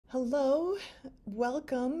Hello,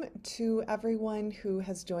 welcome to everyone who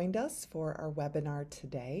has joined us for our webinar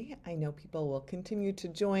today. I know people will continue to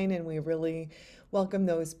join, and we really welcome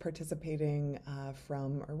those participating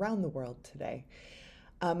from around the world today.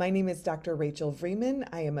 My name is Dr. Rachel Vreeman.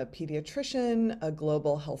 I am a pediatrician, a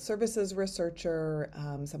global health services researcher,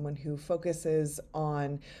 someone who focuses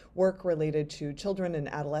on work related to children and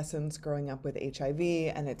adolescents growing up with HIV.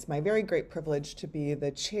 And it's my very great privilege to be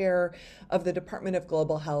the chair of the Department of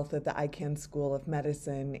Global Health at the Icahn School of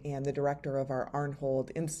Medicine and the director of our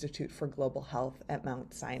Arnhold Institute for Global Health at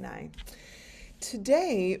Mount Sinai.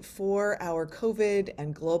 Today, for our COVID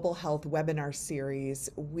and global health webinar series,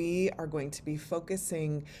 we are going to be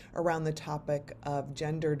focusing around the topic of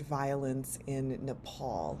gendered violence in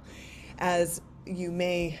Nepal. As you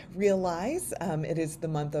may realize, it is the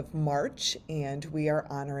month of March, and we are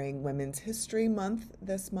honoring Women's History Month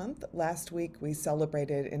this month. Last week, we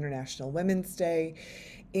celebrated International Women's Day.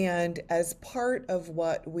 And as part of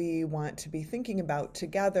what we want to be thinking about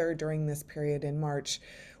together during this period in March,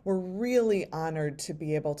 we're really honored to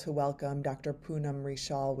be able to welcome Dr. Poonam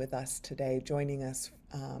Rishal with us today, joining us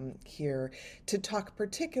here to talk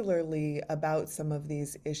particularly about some of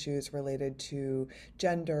these issues related to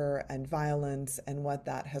gender and violence and what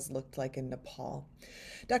that has looked like in Nepal.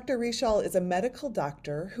 Dr. Rishal is a medical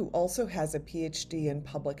doctor who also has a PhD in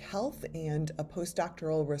public health and a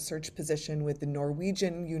postdoctoral research position with the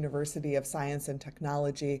Norwegian University of Science and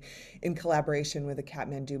Technology in collaboration with the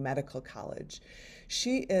Kathmandu Medical College.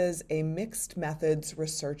 She is a mixed methods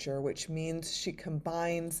researcher, which means she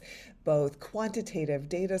combines both quantitative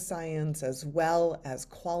data science as well as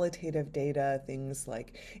qualitative data, things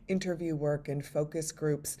like interview work and focus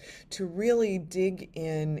groups, to really dig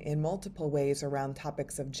in multiple ways around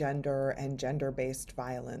topics of gender and gender-based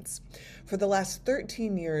violence. For the last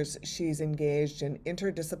 13 years, she's engaged in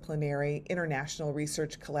interdisciplinary international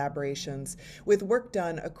research collaborations with work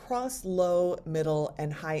done across low, middle,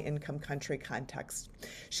 and high-income country contexts.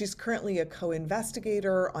 She's currently a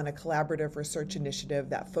co-investigator on a collaborative research initiative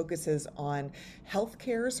that focuses on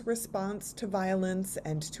healthcare's response to violence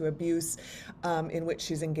and to abuse, in which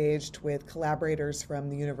she's engaged with collaborators from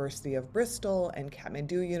the University of Bristol and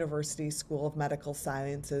Kathmandu University School of Medical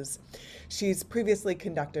Sciences. She's previously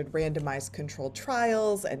conducted randomized controlled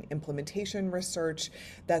trials and implementation research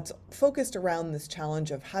that's focused around this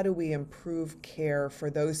challenge of how do we improve care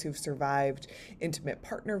for those who've survived intimate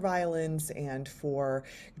partner violence, and for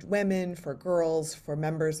women, for girls, for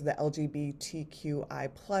members of the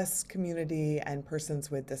LGBTQI+ community, and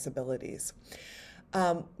persons with disabilities.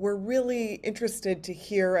 We're really interested to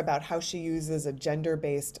hear about how she uses a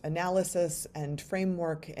gender-based analysis and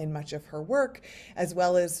framework in much of her work, as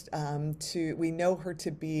well as we know her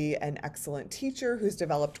to be an excellent teacher who's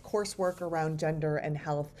developed coursework around gender and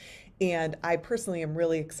health. And I personally am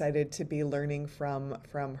really excited to be learning from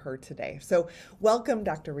her today. So welcome,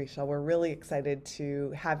 Dr. Rishal. We're really excited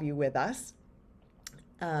to have you with us.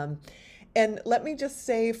 And let me just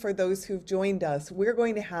say, for those who've joined us, we're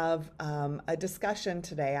going to have a discussion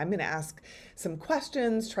today. I'm going to ask some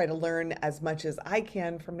questions, try to learn as much as I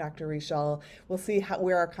can from Dr. Rishal. We'll see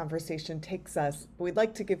where our conversation takes us. But we'd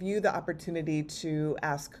like to give you the opportunity to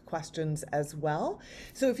ask questions as well.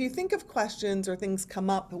 So if you think of questions or things come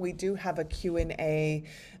up, we do have a Q&A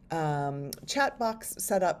chat box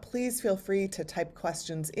set up. Please feel free to type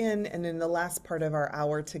questions in, and in the last part of our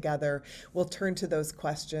hour together, we'll turn to those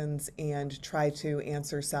questions and try to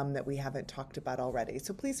answer some that we haven't talked about already.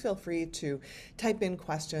 So please feel free to type in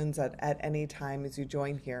questions at any time as you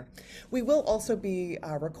join here. We will also be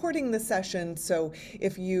recording the session, so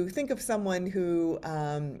if you think of someone who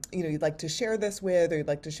you'd like to share this with, or you'd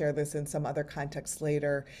like to share this in some other context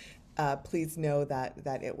later, please know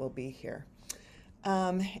that it will be here.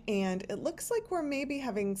 And it looks like we're maybe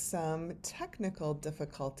having some technical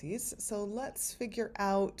difficulties, so let's figure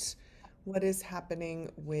out what is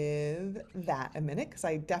happening with that a minute, because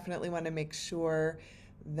I definitely want to make sure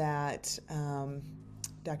that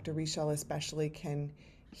Dr. Rishal especially can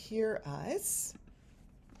hear us.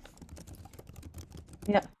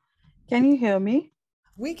 Yeah. Can you hear me?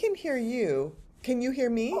 We can hear you. Can you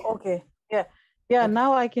hear me? Oh, okay. Yeah. Yeah, Okay.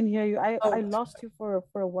 now I can hear you. I Oh, lost you for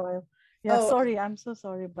a while. Yeah, oh, sorry. I'm so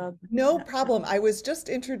sorry about that. no Yeah, yeah, problem. I was just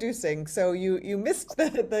introducing, so you missed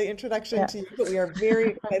the introduction yeah. to you, but we are very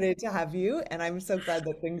excited to have you, and I'm so glad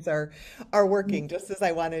that things are working just as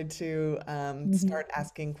I wanted to Mm-hmm. start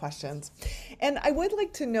asking questions. And I would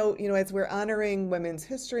like to note, as we're honoring Women's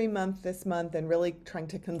History Month this month and really trying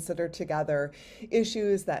to consider together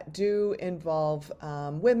issues that do involve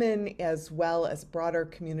women, as well as broader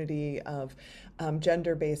community of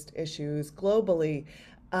gender-based issues globally,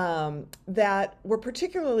 that we're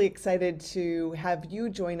particularly excited to have you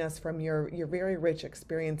join us from your very rich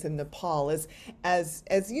experience in Nepal. As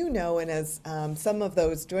you know, and as some of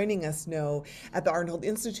those joining us know, at the Arnhold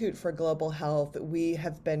Institute for Global Health, we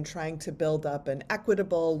have been trying to build up an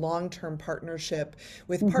equitable long-term partnership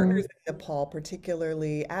with Mm-hmm. partners in Nepal,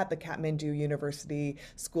 particularly at the Kathmandu University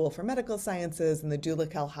School for Medical Sciences and the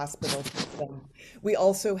Dhulikhel Hospital system. We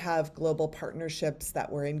also have global partnerships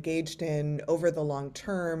that we're engaged in over the long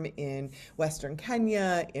term in Western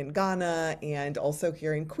Kenya, in Ghana, and also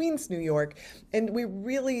here in Queens, New York. And we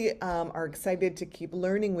really are excited to keep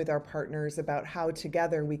learning with our partners about how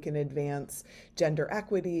together we can advance gender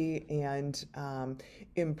equity and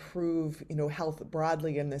improve, health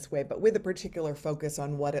broadly in this way, but with a particular focus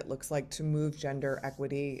on what it looks like to move gender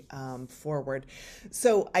equity forward.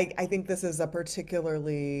 So I think this is a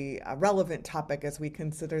particularly relevant topic as we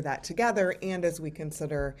consider that together and as we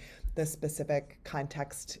consider the specific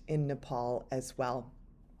context in Nepal as well.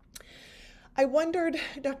 I wondered,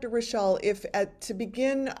 Dr. Rochelle, if to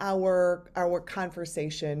begin our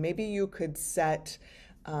conversation, maybe you could set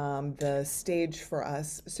the stage for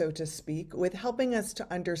us, so to speak, with helping us to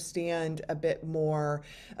understand a bit more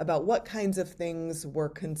about what kinds of things we're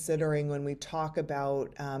considering when we talk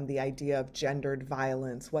about the idea of gendered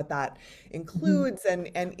violence, what that Mm-hmm. includes, and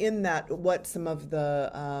in that, what some of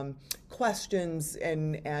the questions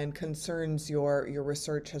and concerns your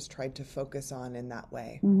research has tried to focus on in that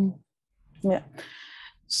way. Mm-hmm. Yeah.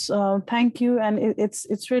 So thank you, and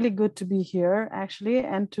it's really good to be here actually,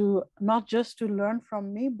 and to not just to learn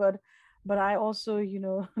from me, but I also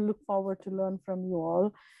look forward to learn from you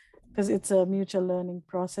all because it's a mutual learning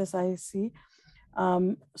process I see.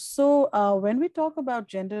 So when we talk about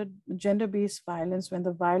gender-based violence, when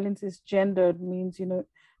the violence is gendered, means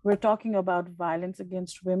we're talking about violence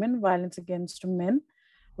against women, violence against men,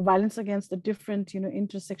 violence against the different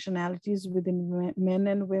intersectionalities within men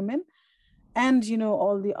and women, and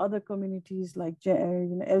all the other communities like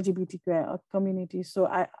LGBTQ communities. So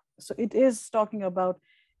it is talking about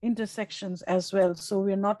intersections as well. So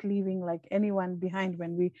we're not leaving like anyone behind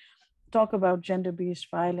when we talk about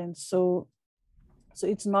gender-based violence. So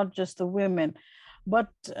it's not just the women,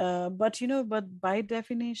 but by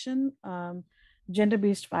definition,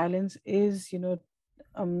 gender-based violence is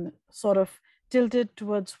sort of tilted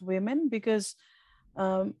towards women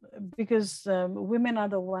um, because women are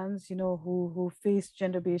the ones who face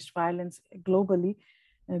gender-based violence globally.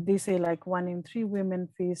 They say like 1 in 3 women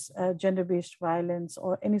face gender-based violence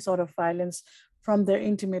or any sort of violence from their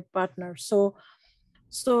intimate partner.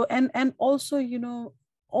 And also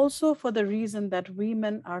also for the reason that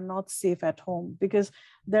women are not safe at home, because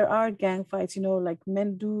there are gang fights, like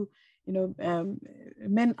men do,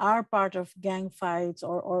 men are part of gang fights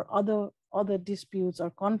or other disputes or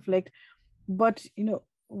conflict. But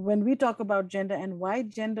when we talk about gender and why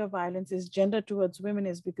gender violence is gender towards women,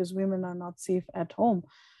 is because women are not safe at home.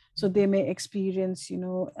 So they may experience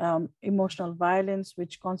emotional violence,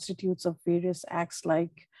 which constitutes of various acts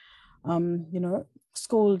like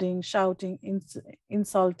scolding, shouting,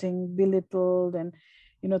 insulting, belittled, and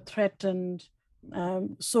threatened.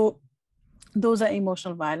 So those are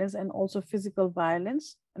emotional violence, and also physical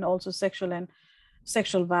violence, and also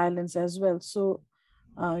sexual violence as well. So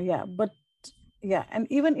yeah, but yeah, and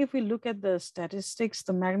even if we look at the statistics,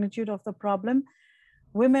 the magnitude of the problem,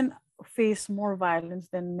 women face more violence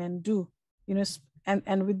than men do.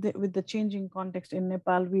 And with the changing context in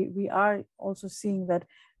Nepal, we are also seeing that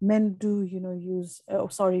men do use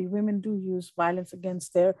sorry women do use violence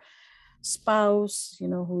against their spouse,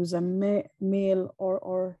 who's a male,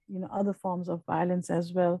 or other forms of violence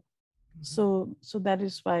as well. So that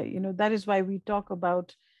is why we talk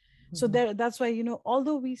about. So Mhm. that's why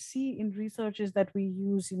although we see in researches that we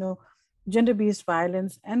use gender-based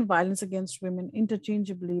violence and violence against women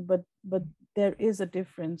interchangeably, but there is a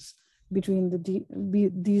difference between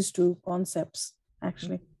these two concepts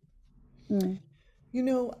actually. Mm.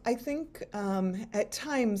 I think at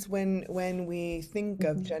times when we think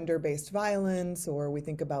of Mhm. gender-based violence or we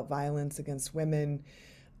think about violence against women,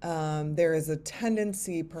 there is a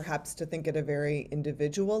tendency perhaps to think at a very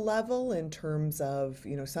individual level in terms of,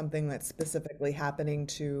 something that's specifically happening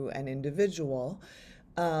to an individual.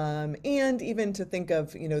 And even to think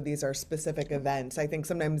of, these are specific events. I think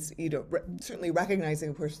sometimes, certainly recognizing,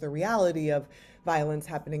 of course, the reality of violence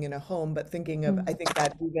happening in a home, but thinking of, I Mm. think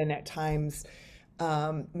that even at times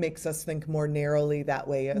makes us think more narrowly that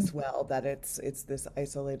way as Mm. well, that it's this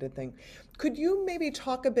isolated thing. Could you maybe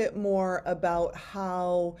talk a bit more about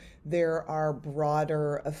how there are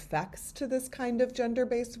broader effects to this kind of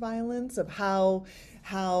gender-based violence, of how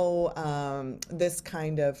how this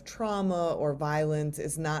kind of trauma or violence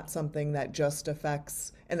is not something that just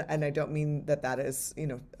affects, and I don't mean that that is,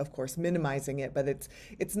 of course, minimizing it, but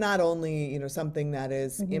it's not only, something that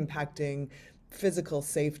is Mhm. impacting physical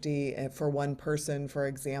safety for one person, for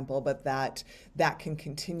example, but that can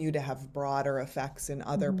continue to have broader effects in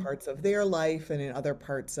other Mhm. parts of their life and in other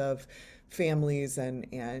parts of families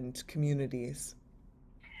and communities.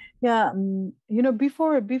 Yeah,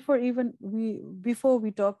 before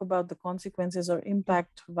we talk about the consequences or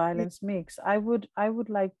impact Yeah, violence makes, I would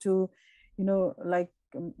like to,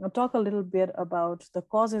 talk a little bit about the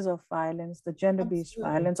causes of violence, the gender-based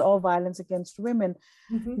absolutely. violence or violence against women.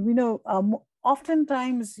 Hmm.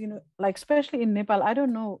 Oftentimes, like especially in Nepal, I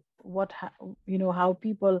don't know how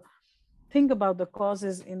people think about the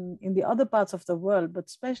causes in the other parts of the world, but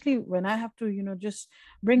especially when I have to just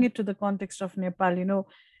bring it to the context of Nepal.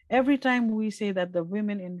 Every time we say that the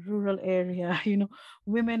women in rural area,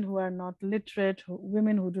 women who are not literate,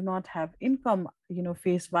 women who do not have income,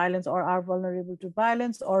 face violence or are vulnerable to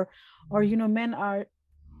violence, or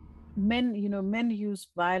men use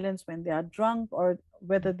violence when they are drunk, or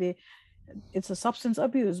whether they it's a substance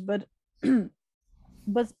abuse. But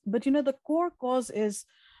the core cause is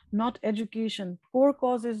not education, core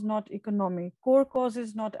cause is not economy, core cause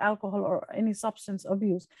is not alcohol or any substance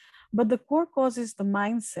abuse, but the core cause is the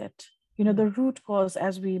mindset, the root cause,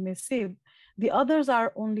 as we may say. The others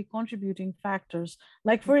are only contributing factors.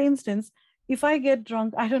 Like, for instance, if I get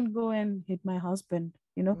drunk, I don't go and hit my husband.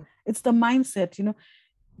 It's the mindset.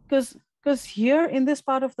 Because here in this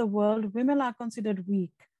part of the world, women are considered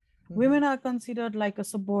weak, Hmm. women are considered like a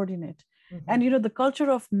subordinate. Hmm. And the culture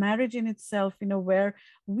of marriage in itself, where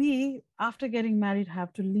we, after getting married,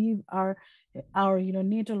 have to leave our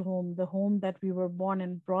natal home, the home that we were born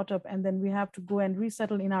and brought up, and then we have to go and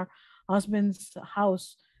resettle in our husband's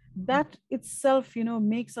house. That itself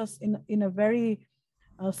makes us in a very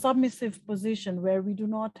submissive position where we do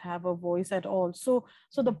not have a voice at all. So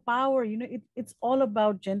the power, it's all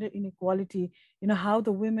about gender inequality, how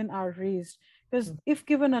the women are raised. Because if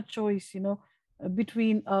given a choice,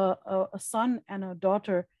 between a son and a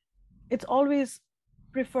daughter, it's always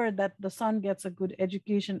preferred that the son gets a good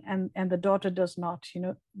education and the daughter does not.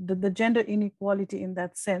 The gender inequality in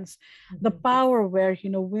that sense, the Hmm. power where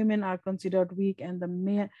women are considered weak and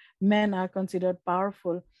the men are considered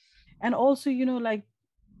powerful. And also,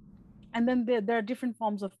 and then there are different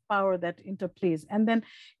forms of power that interplays. And then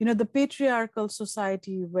the patriarchal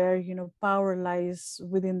society where power lies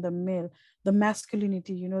within the male, the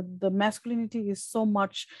masculinity, the masculinity is so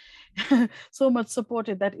much so much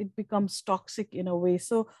supported that it becomes toxic in a way.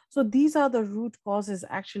 So these are the root causes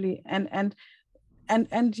actually. And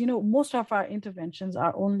most of our interventions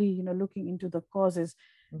are only looking into the causes.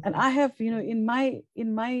 And Hmm. I have in my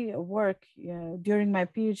work, during my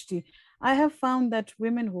PhD, I have found that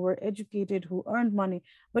women who were educated, who earned money,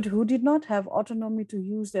 but who did not have autonomy to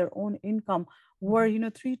use their own income, were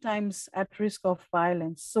three times at risk of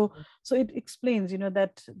violence. So it explains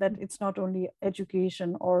that it's not only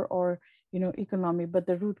education or economy, but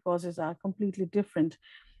the root causes are completely different.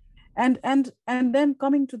 And then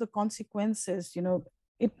coming to the consequences,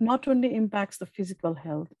 it not only impacts the physical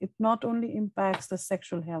health, it not only impacts the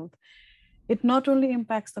sexual health, it not only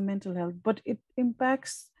impacts the mental health, but it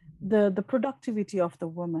impacts the productivity of the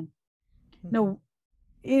woman. Hmm. Now,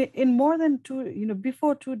 in more than two,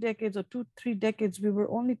 before 2 decades or 3 decades, we were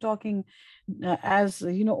only talking, as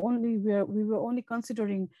only we were only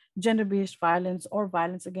considering gender-based violence or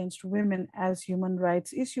violence against women as human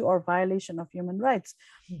rights issue or violation of human rights.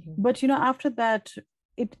 Hmm. But after that,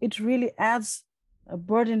 it really adds a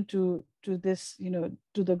burden to this,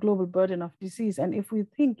 to the global burden of disease. And if we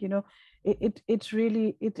think, it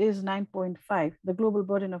is 9.5. The global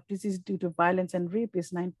burden of disease due to violence and rape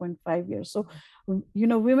is 9.5 years. So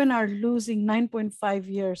women are losing 9.5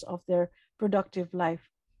 years of their productive life,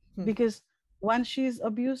 because once she's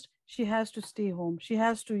abused, she has to stay home, she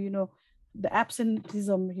has to, the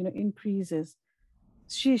absenteeism increases.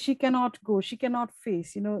 She cannot go, she cannot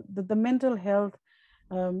face, the mental health,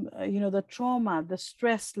 the trauma, the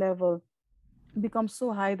stress level becomes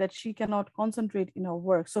so high that she cannot concentrate in her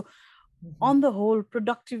work. So Hmm. on the whole,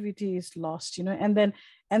 productivity is lost, and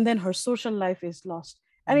then her social life is lost.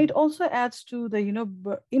 And it also adds to the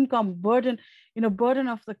income burden, burden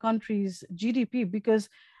of the country's GDP, because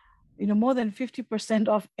more than 50%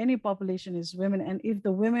 of any population is women. And if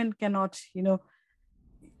the women cannot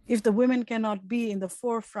be in the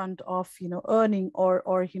forefront of earning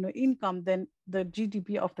or income, then the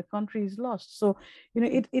GDP of the country is lost. So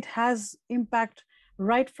it has impact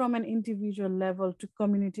right from an individual level to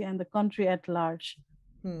community and the country at large.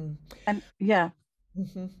 Hmm. And yeah.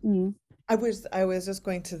 Mhm. Mm, I was just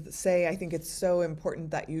going to say, I think it's so important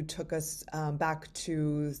that you took us back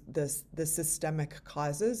to the systemic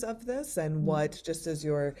causes of this, and mm, what, just as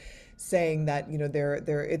you're saying that,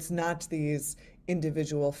 there it's not these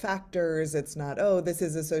individual factors. It's not, oh, this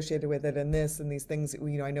is associated with it and this and these things.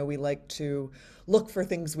 I know we like to look for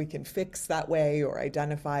things we can fix that way or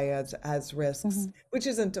identify as risks, mhm, which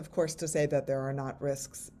isn't, of course, to say that there are not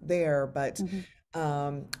risks there, but mhm,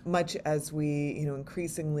 much as we,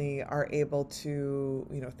 increasingly are able to,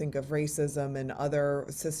 think of racism and other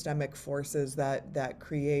systemic forces that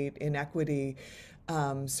create inequity,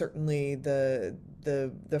 certainly the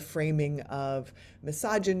framing of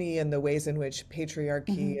misogyny and the ways in which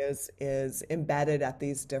patriarchy mhm, is embedded at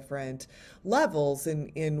these different levels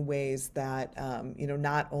in ways that,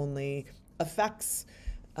 not only affects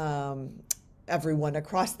um, everyone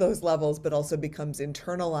across those levels, but also becomes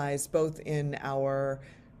internalized both in our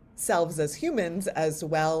selves as humans as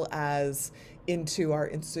well as into our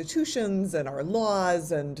institutions and our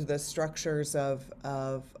laws and the structures of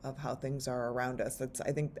how things are around us.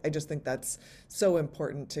 I just think that's so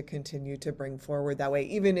important to continue to bring forward that way,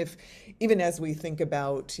 even as we think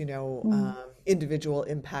about, mm, individual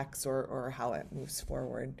impacts or how it moves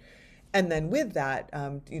forward. And then with that,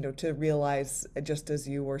 to realize, just as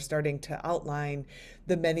you were starting to outline,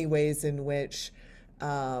 the many ways in which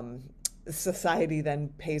um, society then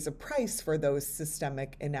pays a price for those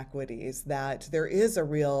systemic inequities, that there is a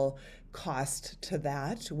real cost to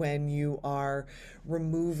that when you are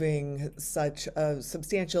removing such a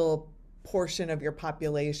substantial portion of your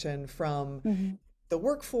population from mhm, the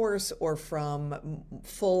workforce or from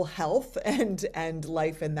full health and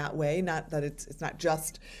life in that way. Not that it's not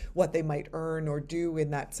just what they might earn or do in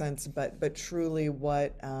that sense, but truly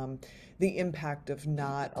what, the impact of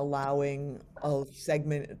not allowing a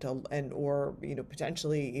segment to, and or,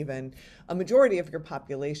 potentially even a majority of your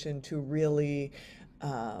population to really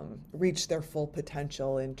reach their full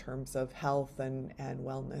potential in terms of health and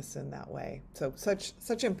wellness in that way. So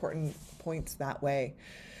such important points that way.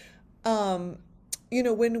 Um,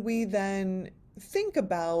 when we then think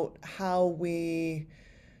about how we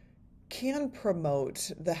can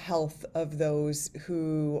promote the health of those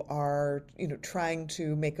who are, trying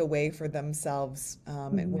to make a way for themselves,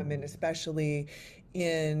 and mhm, women, especially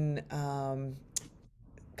in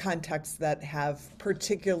contexts that have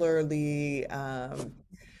particularly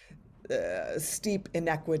steep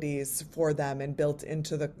inequities for them and built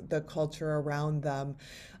into the culture around them.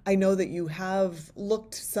 I know that you have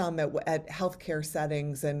looked some at healthcare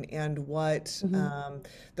settings and what, mhm,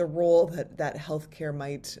 the role that healthcare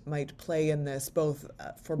might play in this, both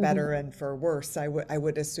for mhm. better and for worse, I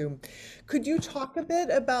would assume. Could you talk a bit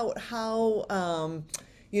about how,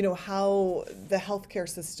 how the healthcare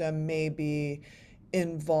system may be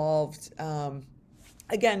involved,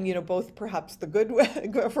 again, both perhaps the good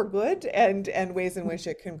for good and ways in which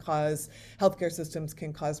it can cause healthcare systems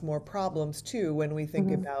can cause more problems too when we think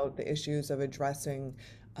Mhm. about the issues of addressing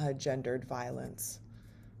gendered violence.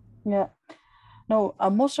 Yeah. No,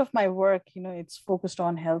 most of my work, it's focused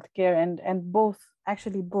on healthcare and both,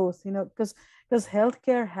 actually both, because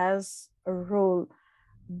healthcare has a role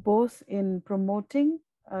both in promoting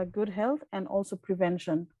good health and also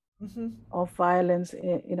prevention Hmm. of violence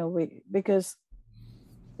in a way, because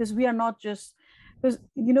we are not just, because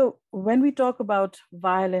when we talk about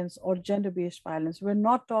violence or gender-based violence, we're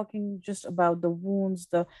not talking just about the wounds,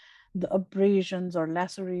 the abrasions or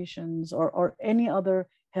lacerations or any other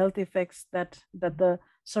health effects that the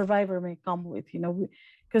survivor may come with,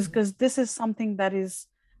 because this is something that is,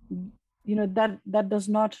 that does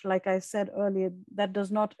not, like I said earlier, that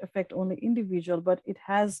does not affect only individual, but it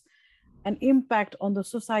has an impact on the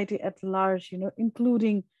society at large,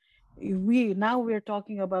 including, we're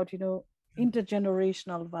talking about,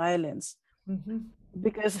 intergenerational violence, Hmm.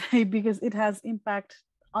 because because it has impact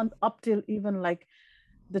on up till even like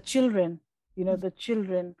the children, the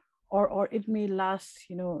children, or it may last,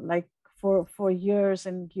 like for years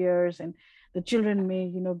and years, and the children may,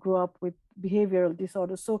 grow up with behavioral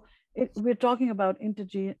disorders. So we're talking about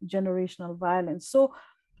intergenerational violence. So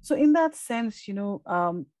in that sense,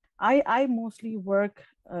 I mostly work,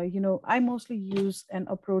 I mostly use an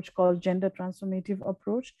approach called gender transformative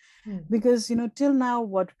approach, because till now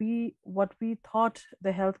what we thought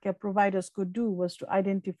the healthcare providers could do was to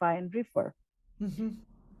identify and refer, Hmm.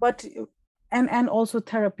 but and also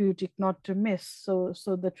therapeutic, not to miss. So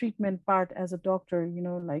the treatment part as a doctor,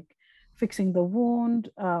 like fixing the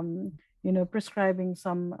wound, prescribing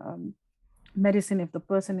some medicine if the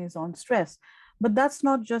person is on stress, but that's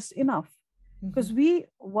not just enough, Hmm. because we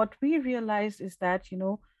what we realized is that,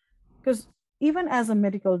 because even as a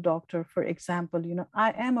medical doctor, for example,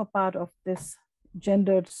 I am a part of this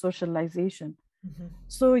gendered socialization. Mm-hmm.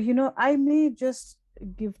 So, I may just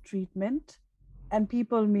give treatment, and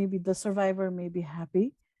people, maybe the survivor may be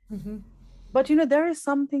happy, Mm-hmm. but there is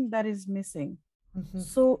something that is missing. Mm-hmm.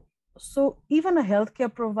 So even a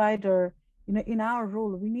healthcare provider, in our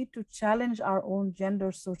role, we need to challenge our own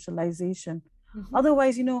gender socialization. Mm-hmm.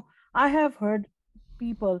 Otherwise, I have heard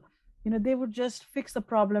people, they would just fix the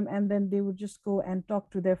problem, and then they would just go and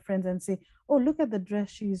talk to their friends and say, oh, look at the dress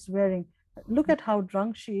she's wearing, look at how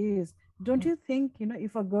drunk she is. Don't you think,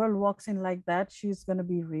 if a girl walks in like that, she's going to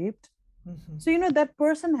be raped? Mm-hmm. So that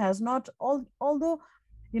person has not, although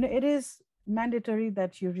it is mandatory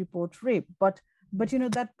that you report rape, but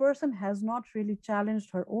that person has not really challenged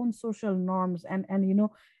her own social norms, and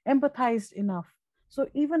empathized enough. So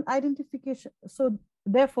even identification, so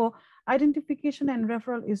therefore identification and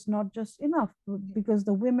referral is not just enough, because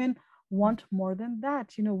the women want more than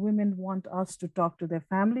that. Women want us to talk to their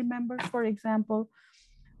family members, for example.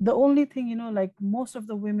 The only thing, like most of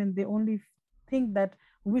the women, they only think that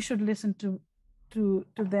we should listen to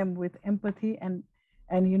them with empathy, and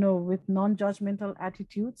with non-judgmental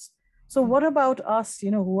attitudes. So what about us,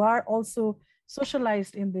 who are also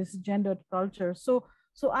socialized in this gendered culture? So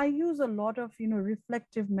I use a lot of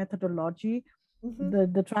reflective methodology,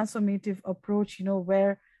 Mm-hmm. the transformative approach,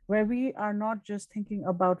 where we are not just thinking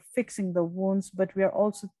about fixing the wounds, but we are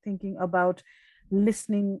also thinking about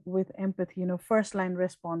listening with empathy, first line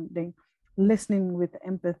responding, listening with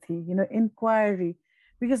empathy, inquiry.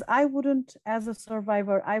 Because I wouldn't, as a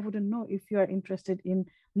survivor, I wouldn't know if you are interested in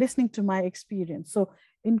listening to my experience. So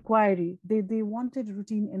inquiry, they wanted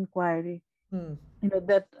routine inquiry, Mm-hmm.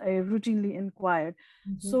 that I routinely inquired.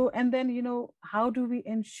 Mm-hmm. So, and then, how do we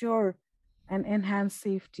ensure and enhance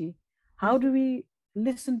safety? How Mm-hmm. do we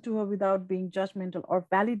listen to her without being judgmental, or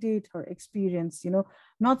validate her experience?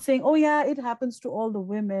 Not saying, oh, yeah, it happens to all the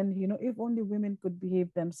women, if only women could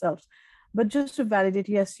behave themselves. But just to validate,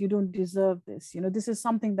 yes, you don't deserve this. This is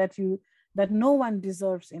something that no one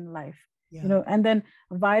deserves in life. Yeah. And then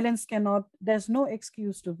violence cannot, there's no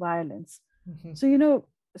excuse to violence. Mm-hmm. So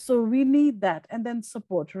so we need that, and then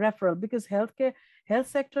support, referral, because health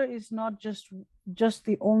sector is not just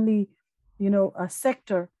the only a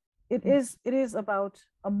sector. It is about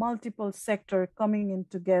a multiple sector coming in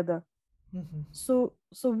together. Mm-hmm. So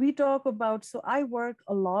we talk about, so I work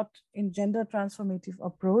a lot in gender transformative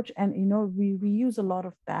approach, and we use a lot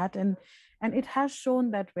of that, and it has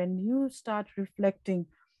shown that when you start reflecting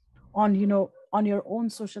on on your own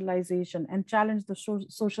socialization, and challenge the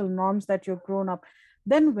social norms that you've grown up,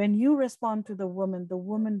 then when you respond to the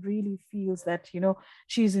woman really feels that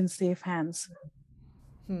she's in safe hands.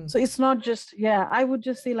 Hmm. So it's not just, yeah, I would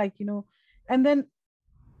just say, like, and then,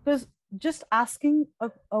 because just asking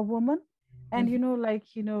a woman, and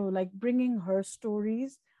Mm-hmm. like bringing her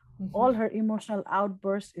stories, Mm-hmm. all her emotional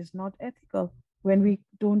outbursts, is not ethical when we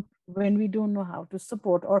don't know how to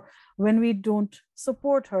support, or when we don't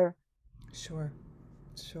support her. Sure.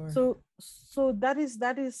 Sure. So that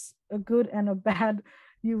is a good and a bad,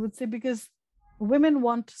 you would say, because women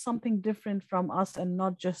want something different from us, and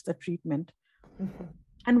not just a treatment. Mm-hmm.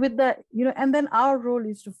 And with that, and then our role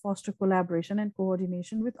is to foster collaboration and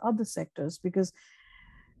coordination with other sectors, because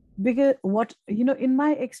what, in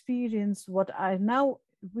my experience, what I now,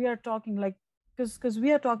 we are talking like, because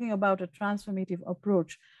we are talking about a transformative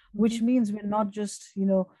approach, Mm-hmm. which means we're not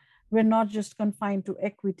just confined to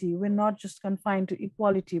equity, we're not just confined to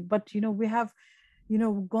equality, but we have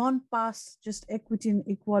gone past just equity and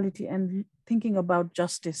equality, and thinking about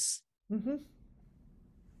justice. Mm-hmm.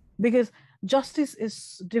 Because justice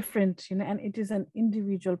is different, and it is an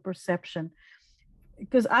individual perception.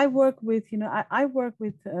 Because I work with, I work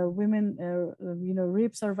with women,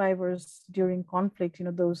 rape survivors during conflict,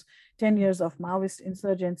 those 10 years of Maoist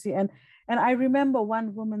insurgency. And I remember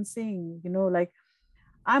one woman saying, like,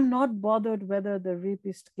 I'm not bothered whether the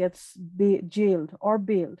rapist gets jailed or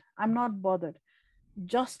bailed. I'm not bothered.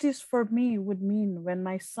 Justice for me would mean when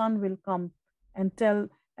my son will come and tell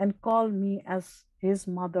and call me as his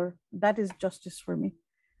mother. That is justice for me.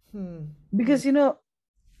 Hmm. Hmm. Because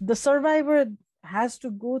the survivor has to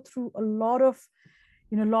go through a lot of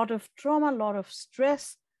trauma, a lot of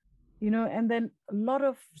stress, and then a lot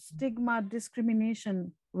of stigma,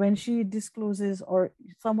 discrimination, when she discloses, or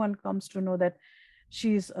someone comes to know that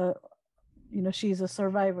she's a she's a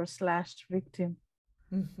survivor slash victim.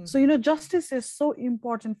 Mm-hmm. So justice is so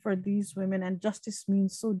important for these women, and justice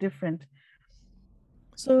means so different.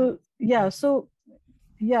 So yeah, Absolutely. so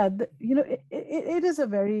yeah, it is a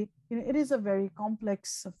very, it is a very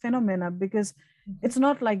complex phenomena, because Mm-hmm. it's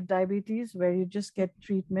not like diabetes where you just get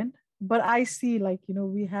treatment. but I see, like,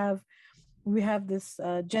 we have this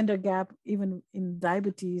gender gap even in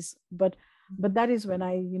diabetes, but that is when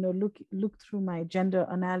I look through my gender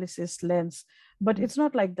analysis lens. But it's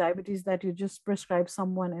not like diabetes that you just prescribe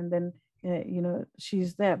someone and then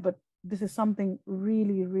she's there. But this is something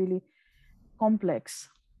really, really complex,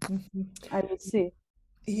 Mhm. I would say.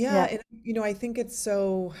 Yeah, Yeah. and I think it's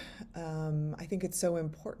so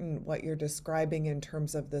important what you're describing in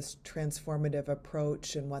terms of this transformative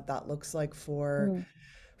approach and what that looks like Mm.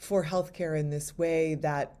 for healthcare in this way,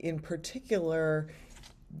 that in particular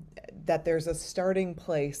that there's a starting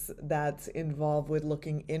place that's involved with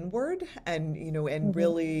looking inward, and and Mm-hmm.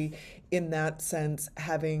 really in that sense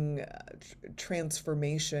having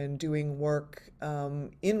transformation, doing work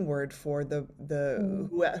inward for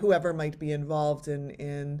Mm. whoever might be involved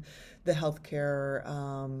in the healthcare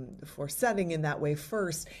for setting in that way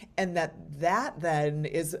first, and that then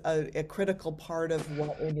is a critical part of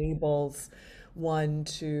what enables one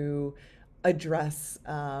to address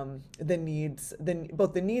the needs,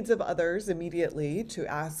 both the needs of others immediately, to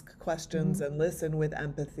ask questions Mm-hmm. and listen with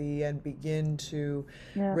empathy and begin to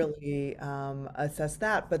Yeah. really assess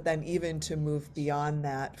that, but then even to move beyond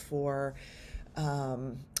that for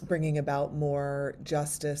bringing about more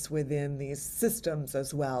justice within these systems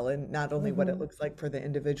as well, and not only what it Mm-hmm. looks like for the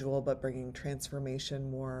individual, but bringing transformation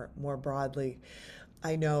more broadly.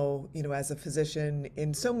 I know, as a physician,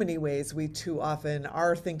 in so many ways, we too often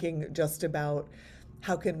are thinking just about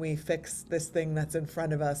how can we fix this thing that's in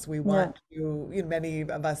front of us. We Yeah. want to, many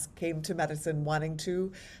of us came to medicine wanting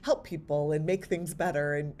to help people and make things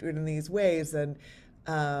better in these ways. And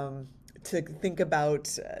to think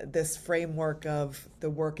about this framework of the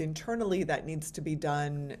work internally that needs to be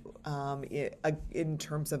done in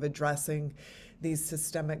terms of addressing these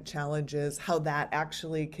systemic challenges, how that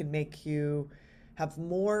actually can make you have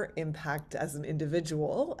more impact as an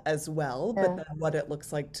individual as well, but Yeah. then what it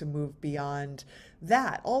looks like to move beyond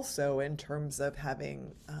that also in terms of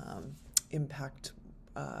having impact,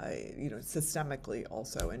 systemically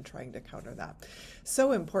also, and trying to counter that.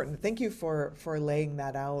 So important. Thank you for laying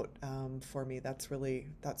that out for me. That's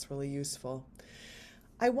really useful.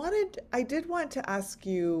 I did want to ask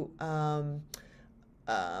you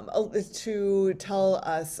to tell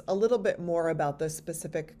us a little bit more about the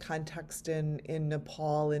specific context in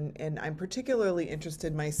Nepal. And I'm particularly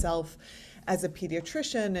interested myself as a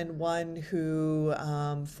pediatrician and one who,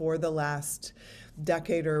 for the last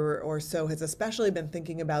decade or so, has especially been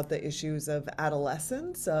thinking about the issues of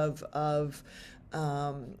adolescence, of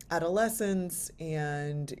adolescents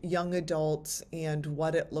and young adults, and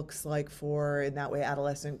what it looks like for, in that way,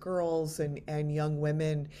 adolescent girls and young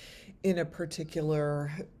women in a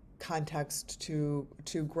particular context to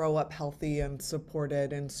grow up healthy and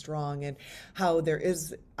supported and strong, and how there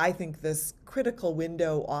is, I think, this critical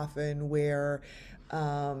window often where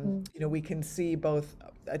Mm. we can see both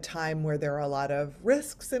a time where there are a lot of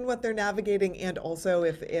risks in what they're navigating, and also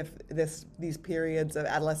if these periods of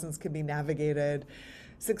adolescence can be navigated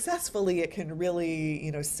successfully, it can really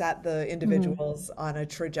set the Mm-hmm. individuals on a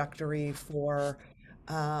trajectory for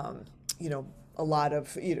um, you know a lot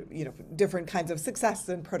of different kinds of success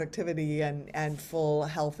and productivity and full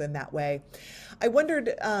health in that way. I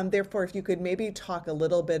wondered, therefore, if you could maybe talk a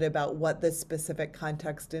little bit about what the specific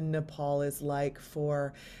context in Nepal is like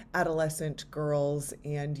for adolescent girls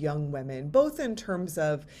and young women, both in terms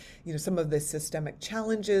of some of the systemic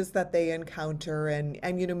challenges that they encounter, and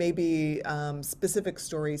maybe specific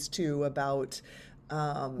stories too about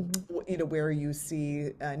Mm-hmm. where you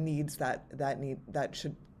see needs that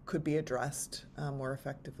should could be addressed more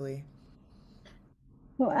effectively.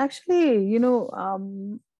 No, actually,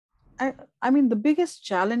 I I mean the biggest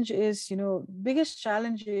challenge is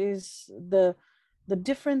the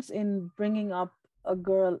difference in bringing up a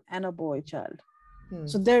girl and a boy child. Hmm.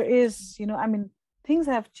 So there is, things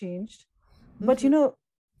have changed, but Hmm.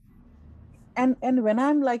 and when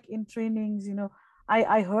I'm like in trainings,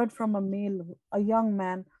 I heard from a young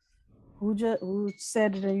man who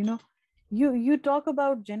said, you talk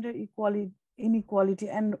about gender equality inequality,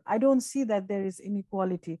 and I don't see that there is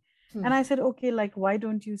inequality. Hmm. And I said, okay, like, why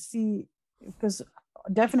don't you see? Because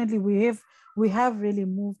definitely we have really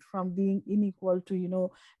moved from being unequal to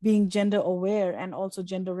being gender aware and also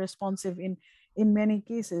gender responsive in many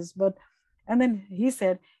cases. But and then he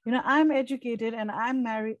said, I'm educated and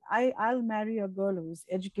I'll marry a girl who's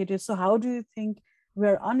educated, so how do you think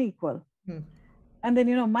we're unequal? Hmm. And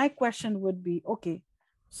then, my question would be, okay,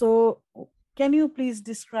 so can you please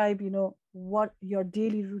describe, what your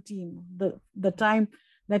daily routine, the time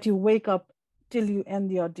that you wake up till you end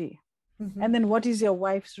your day? Hmm. And then what is your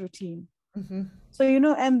wife's routine? Hmm. So,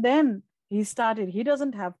 and then he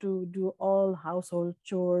doesn't have to do all household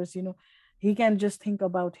chores, he can just think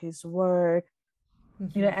about his work,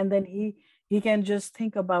 Mm-hmm. and then he can just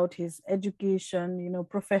think about his education,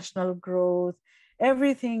 professional growth,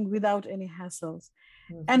 everything without any hassles.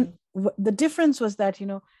 And Mm-hmm. the difference was that,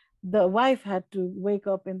 the wife had to wake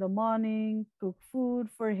up in the morning, cook food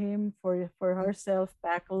for him, for herself,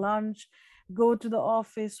 pack lunch, go to the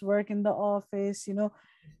office, work in the office,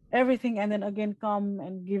 everything, and then again come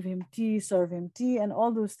and give him tea, serve him tea, and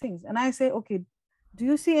all those things. And I say, okay, do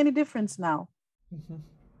you see any difference now? Mm-hmm.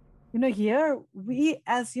 Here we,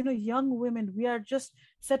 as young women, we are just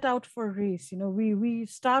set out for a race. We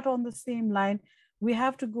start on the same line, we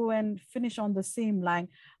have to go and finish on the same line,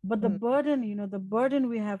 but the Mm. burden, the burden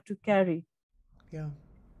we have to carry, Yeah.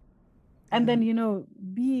 and Yeah. then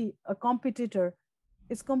be a competitor,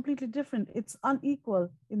 it's completely different, it's unequal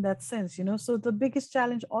in that sense. So the biggest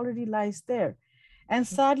challenge already lies there. And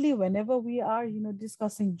sadly, whenever we are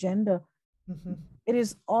discussing gender, Mm-hmm. it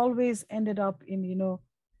is always ended up in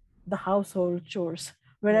the household chores, Yeah.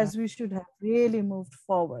 whereas we should have really moved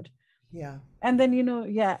forward. Yeah. And then,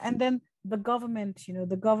 yeah, and then the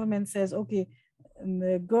government says, okay,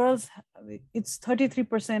 the girls, it's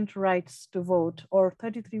 33% rights to vote, or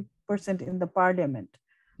 33% in the parliament.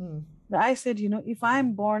 Mm. But I said, if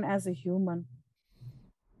I'm born as a human,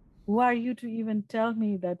 who are you to even tell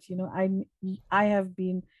me that, I have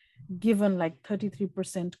been given like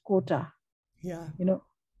 33% quota, Yeah. you know?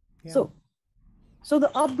 Yeah. So, so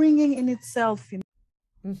the upbringing in itself,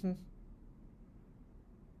 Mm-hmm.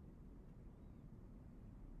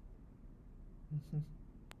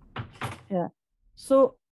 Mm-hmm. yeah.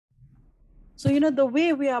 So, the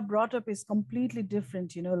way we are brought up is completely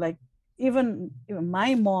different. Like, even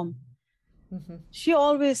my mom, Mm-hmm. she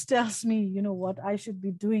always tells me, what I should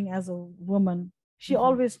be doing as a woman. She Mm-hmm.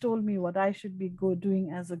 always told me what I should be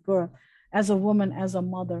doing as a girl, as a woman, as a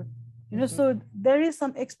mother. Mm-hmm. So there is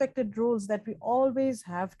some expected roles that we always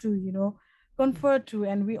have to, confer to,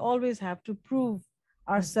 and we always have to prove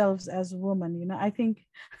ourselves as women. I think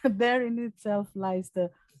there in itself lies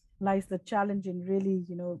the challenge in really,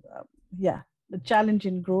 yeah, the challenge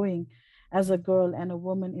in growing as a girl and a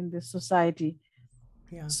woman in this society.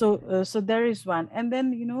 Yeah. So there is one. And then,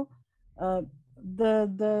 uh,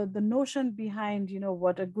 the notion behind,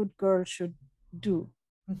 what a good girl should do.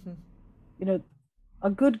 Mm-hmm. you know a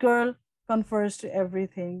good girl confers to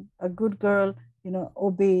everything, a good girl,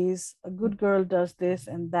 obeys, a good girl does this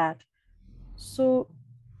and that. So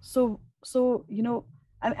so so,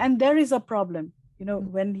 and there is a problem,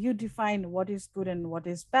 when you define what is good and what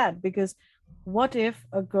is bad, because what if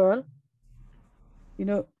a girl,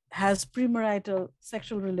 has premarital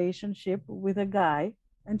sexual relationship with a guy,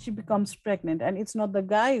 and she becomes pregnant, and it's not the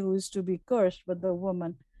guy who is to be cursed, but the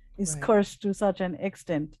woman is Right. cursed to such an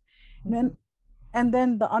extent. you know, Mm-hmm. and, and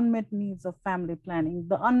then the unmet needs of family planning,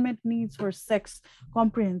 the unmet needs for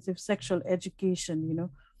comprehensive sexual education.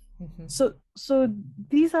 Mm-hmm. So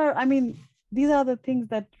these are, I mean, these are the things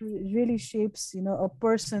that really shapes, a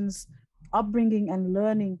person's upbringing and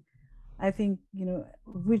learning. I think,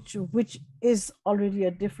 which is already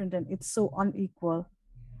a different, and it's so unequal.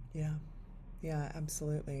 Yeah. Yeah.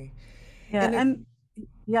 Absolutely. Yeah, And it. and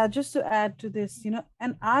yeah, just to add to this,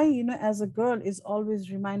 and I, as a girl, is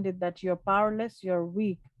always reminded that you're powerless, you're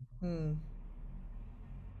weak, Mm.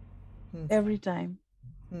 Mm. every time.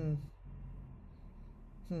 Mm.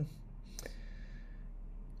 Mm.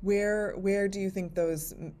 Where do you think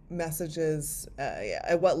those messages?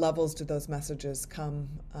 At what levels do those messages come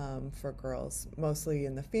for girls? Mostly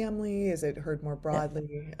in the family? Is it heard more Yeah,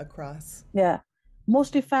 broadly across? yeah,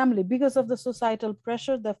 mostly family, because of the societal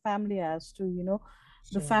pressure the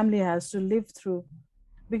Sure. family has to live through.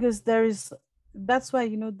 Because that's why,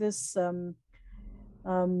 this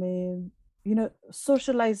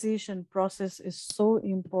socialization process is so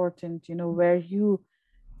important, where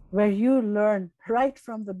you learn right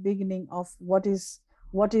from the beginning of what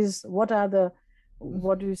are the,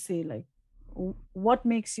 what do you say, like, what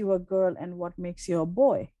makes you a girl and what makes you a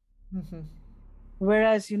boy. Mm-hmm.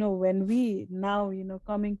 Whereas, when we now,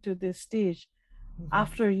 coming to this stage, Mm-hmm.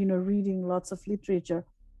 after, reading lots of literature,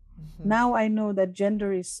 Mm-hmm. now I know that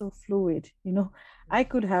gender is so fluid. I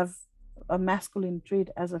could have a masculine trait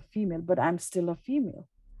as a female, but I'm still a female.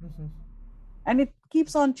 Mm-hmm. And it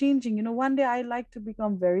keeps on changing. One day I like to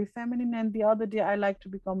become very feminine, and the other day I like to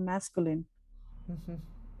become masculine. Mm-hmm.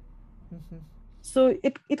 Mm-hmm. So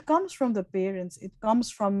it comes from the parents, it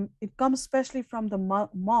comes especially from the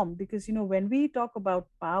mom, because when we talk about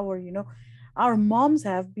power, our moms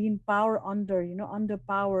have been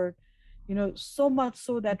underpowered, so much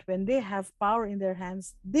so that when they have power in their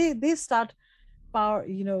hands, they start power,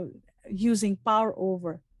 using power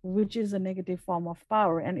over, which is a negative form of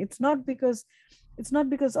power. And it's not because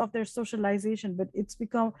of their socialization, but it's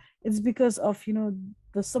because of,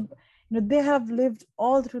 the sub they have lived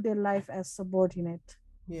all through their life as subordinate,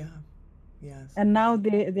 Yeah. Yes. and now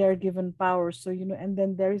they are given power. So, and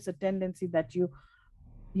then there is a tendency that you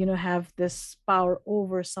have this power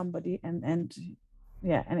over somebody, and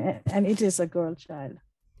yeah, and it is a girl child.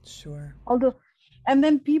 Sure. Although, and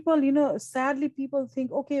then people, sadly people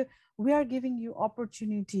think, okay, we are giving you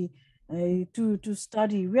opportunity to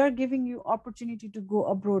study, we are giving you opportunity to go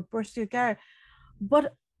abroad, pursue your career.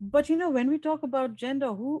 But when we talk about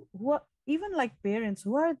gender, who are, even like parents,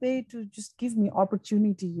 who are they to just give me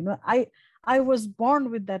opportunity? I was born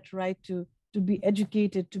with that right to be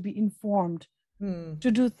educated, to be informed, Hmm. to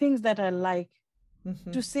do things that I like,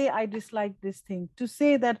 Mm-hmm. to say I dislike this thing, to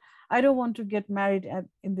say that I don't want to get married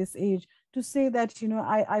in this age, to say that,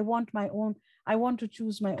 I want my own, I want to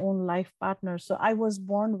choose my own life partner. So I was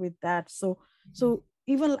born with that. So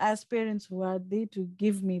even as parents, who are they to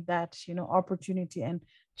give me that, opportunity and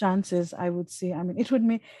chances, I would say. I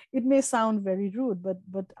mean, it may sound very rude,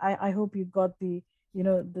 but I hope you got the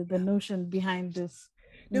Yeah. notion behind this.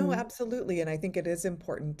 No, Mm. absolutely. And I think it is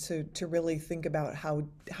important to really think about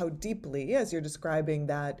how deeply, as you're describing,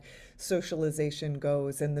 that socialization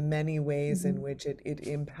goes and the many ways in Mhm. which it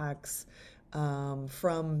impacts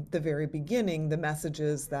from the very beginning the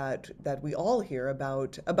messages that we all hear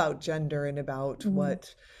about gender and about Mhm.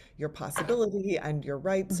 what your possibility and your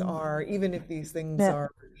rights Mhm. are, even if these things Yeah.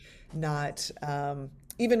 are not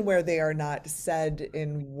even where they are not said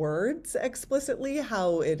in words explicitly,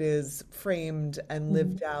 how it is framed and Mhm.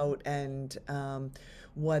 lived out, and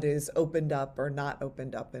what is opened up or not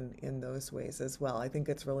opened up in those ways as well. I think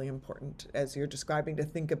it's really important, as you're describing, to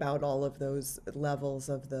think about all of those levels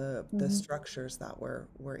of the Mhm. structures that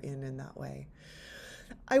we're in that way.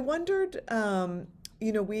 I wondered,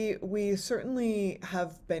 we certainly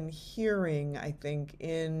have been hearing, I think,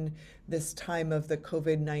 in this time of the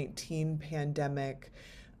COVID-19 pandemic,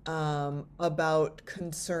 about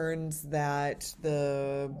concerns that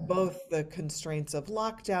both the constraints of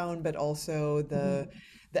lockdown, but also Mhm.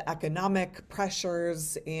 the economic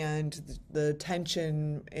pressures and the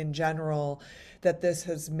tension in general, that this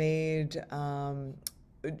has made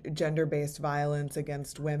gender-based violence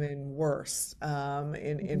against women worse,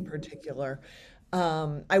 in Mhm. particular.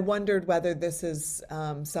 I wondered whether this is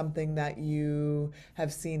something that you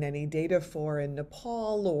have seen any data for in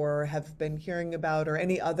Nepal or have been hearing about, or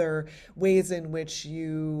any other ways in which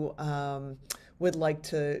you would like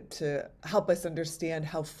to help us understand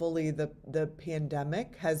how fully the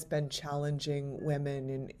pandemic has been challenging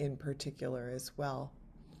women in particular as well.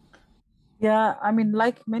 Yeah, I mean,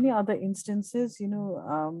 like many other instances, we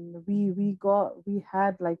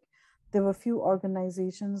had like, there were few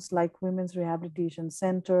organizations like Women's Rehabilitation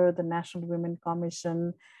Center, the National Women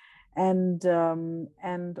Commission, and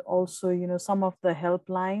also, some of the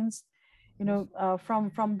helplines.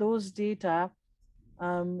 From those data,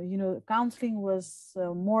 counseling was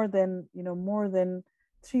more than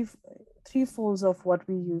three three folds of what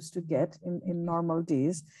we used to get in normal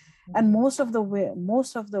days. And Mhm.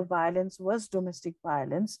 most of the violence was domestic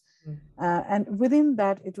violence, and within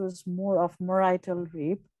that it was more of marital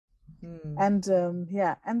rape. Mhm. And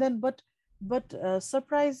yeah, and then but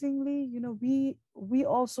surprisingly, we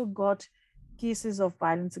also got cases of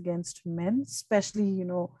violence against men, especially,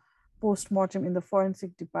 post-mortem in the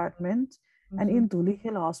forensic department. And Mhm. in Dhuli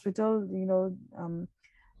Hill Hospital,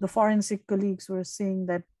 the forensic colleagues were saying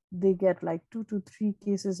that they get like 2 to 3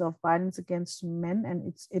 cases of violence against men,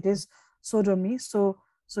 and it is sodomy. So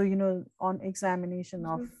on examination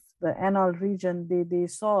of Mhm. the anal region, they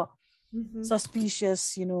saw Mhm.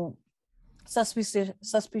 suspicious,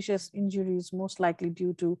 suspicious injuries, most likely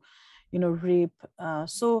due to, rape.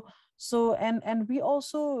 And we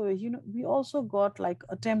also got like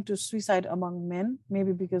attempt to suicide among men,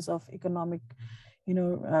 maybe because of economic,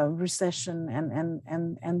 recession,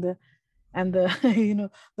 and the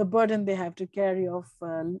the burden they have to carry of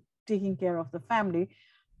taking care of the family.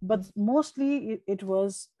 But mostly it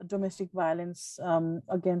was domestic violence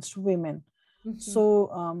against women.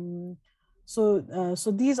 Mhm.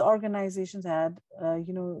 So these organizations had,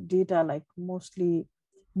 data like mostly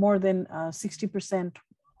more than 60%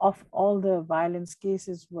 of all the violence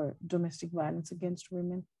cases were domestic violence against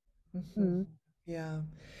women. Mhm. Mm, Yeah.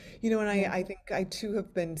 And yeah. I think I too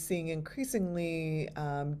have been seeing increasingly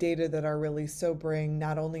data that are really sobering,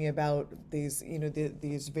 not only about these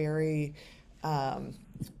very, um,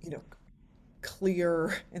 you know,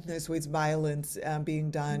 clear in those ways violence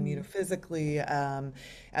being done, Mm. physically, and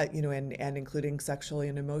including sexually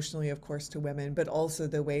and emotionally, of course, to women, but also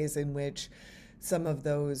the ways in which some of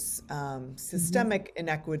those Mhm. systemic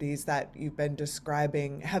inequities that you've been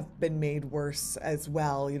describing have been made worse as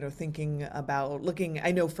well. Thinking about looking,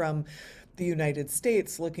 I know from the United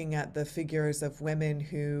States, looking at the figures of women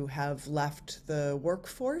who have left the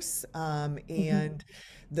workforce Mhm. and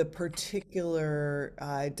the particular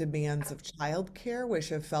demands of childcare, which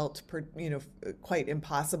have felt, quite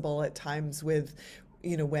impossible at times with,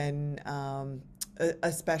 when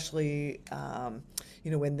especially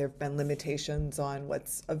when there have been limitations on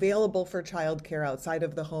what's available for childcare outside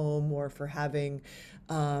of the home or for having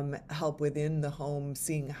help within the home,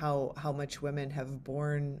 seeing how much women have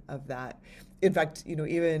borne of that. In fact,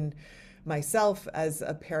 even myself as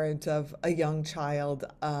a parent of a young child,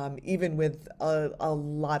 even with a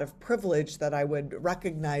lot of privilege that I would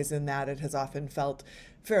recognize in that, it has often felt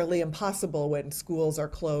fairly impossible when schools are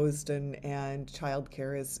closed and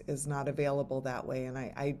childcare is not available that way. And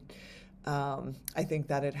I think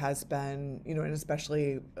that it has been, and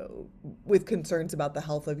especially with concerns about the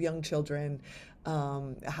health of young children,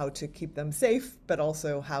 how to keep them safe, but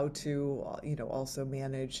also how to, also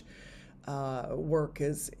manage work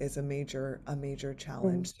is a major Mm.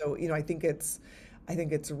 challenge. So, I think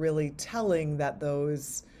it's really telling that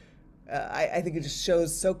those. I think it just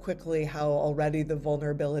shows so quickly how already the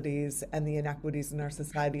vulnerabilities and the inequities in our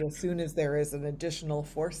society, as soon as there is an additional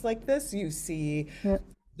force like this, you see Yeah.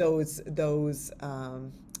 those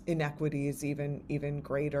inequities even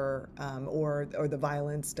greater, or the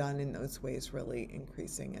violence done in those ways really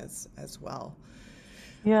increasing as well.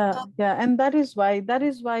 Yeah, yeah, and that is why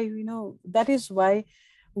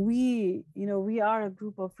we are a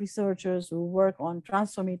group of researchers who work on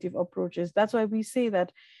transformative approaches. That's why we say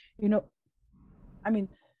that, you know, I mean,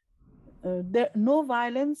 there no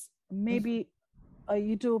violence may be a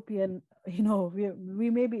utopian. We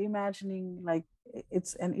may be imagining like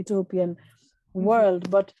it's an utopian Mhm,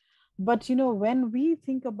 world, but when we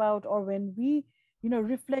think about, or when we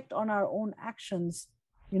reflect on our own actions,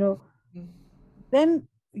 you know mhm, then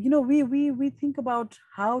we think about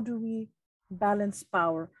how do we balance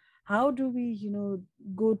power, how do we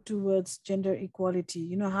go towards gender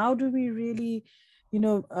equality, how do we really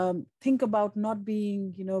think about not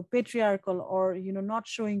being patriarchal, or not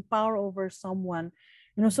showing power over someone.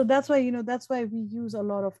 So that's why we use a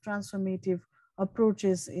lot of transformative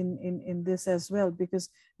approaches in this as well, because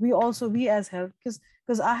we as health,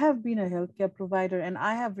 because I have been a healthcare provider, and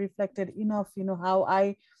I have reflected enough how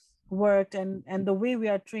I worked, and the way we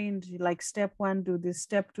are trained, like step one do this,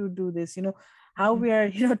 step two do this, how mhm, we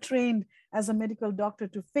are trained as a medical doctor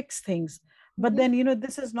to fix things. But mhm, then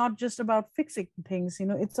this is not just about fixing things,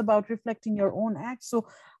 it's about reflecting your own acts. So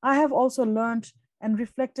I have also learned and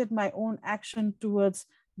reflected my own action towards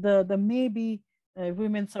the maybe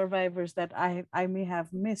women survivors that I may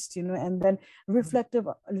have missed, and then reflected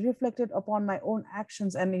upon my own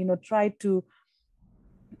actions, and try to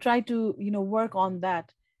work on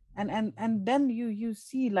that. And then you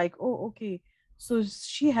see like, oh, okay, so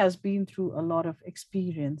she has been through a lot of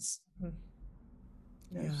experience. mhm.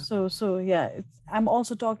 Yeah. So yeah, I'm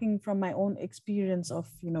also talking from my own experience of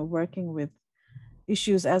working with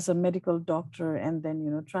issues as a medical doctor, and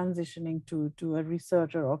then transitioning to a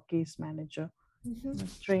researcher or case manager,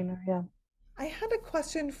 Mhm. trainer. Yeah. I had a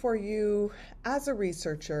question for you as a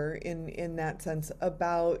researcher in that sense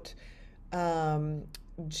about um,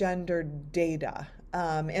 gender data,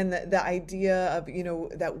 and the idea of,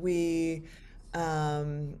 that we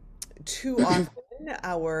um, too often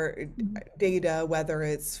our Mhm. data, whether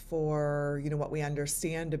it's for, what we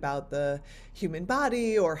understand about the human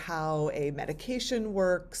body or how a medication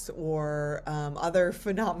works or other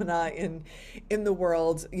phenomena in the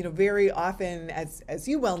world, very often, as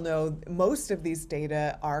you well know, most of these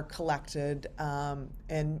data are collected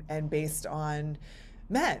and based on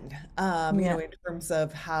men, Yeah. in terms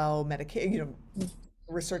of how medication,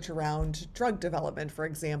 research around drug development, for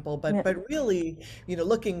example, but Yeah. really,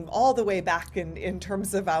 looking all the way back in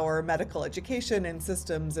terms of our medical education and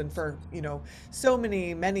systems, and for so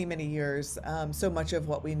many years, so much of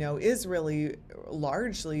what we know is really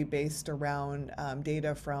largely based around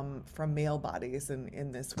data from male bodies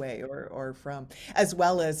in this way, or from, as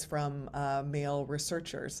well as from male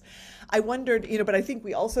researchers. I wondered, but I think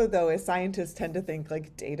we also, though, as scientists, tend to think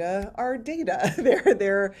like data are data.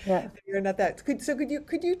 They're Yeah. you're not that. So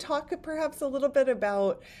could you talk perhaps a little bit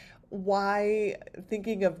about why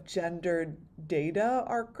thinking of gendered data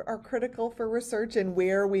are critical for research and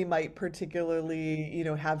where we might particularly,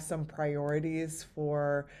 have some priorities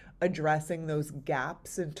for addressing those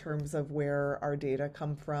gaps in terms of where our data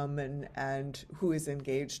come from and who is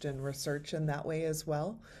engaged in research in that way as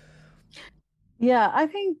well. Yeah, I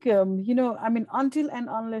think, I mean, until and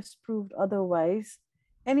unless proved otherwise,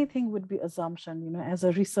 anything would be assumption, as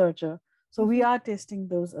a researcher. So we Hmm. are testing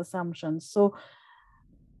those assumptions. So,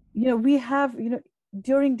 we have,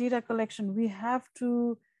 during data collection, we have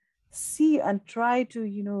to see and try to,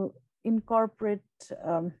 incorporate,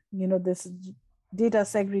 this data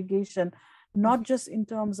segregation, not just in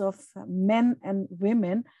terms of men and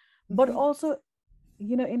women, but Hmm. also,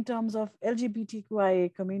 in terms of LGBTQIA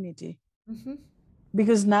community, Hmm.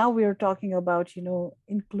 because now we're talking about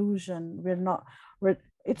inclusion. We're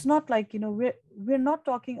It's not like we're not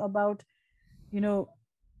talking about you know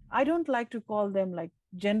I don't like to call them like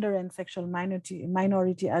gender and sexual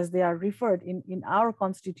minority as they are referred in our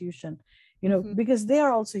constitution, Hmm. because they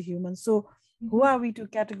are also human. So who Hmm. are we to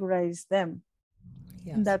categorize them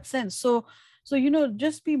in Yes. that sense? So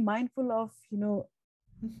just be mindful of Hmm.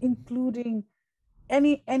 including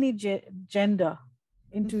any gender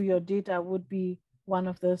into your data would be one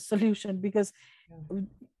of the solution, because Yeah.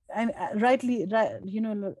 and rightly right,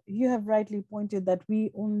 you have rightly pointed that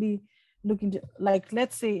we only look into, like,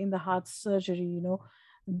 let's say in the heart surgery,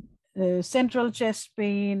 central chest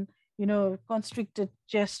pain, constricted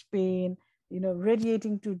chest pain,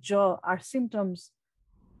 radiating to jaw are symptoms,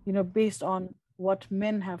 based on what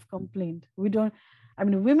men have complained. We don't, I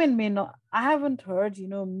mean, women may not, I haven't heard,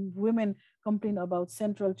 women complain about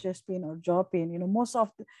central chest pain or jaw pain.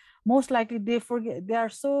 Most likely they forget, they are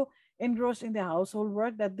so engrossed in their household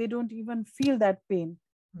work that they don't even feel that pain,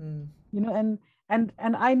 Mm.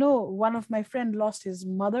 and I know one of my friend lost his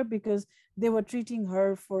mother because they were treating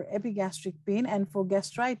her for epigastric pain and for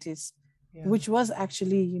gastritis, Yeah. which was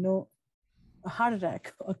actually, a heart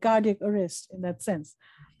attack, a cardiac arrest in that sense.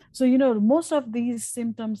 So, most of these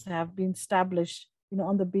symptoms have been established,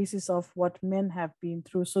 on the basis of what men have been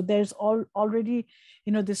through. So there's already,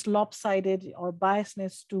 this lopsided or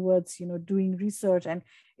biasness towards, doing research and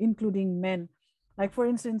including men. Like, for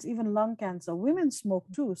instance, even lung cancer, women smoke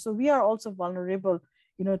too. So we are also vulnerable,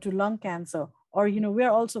 to lung cancer, or, we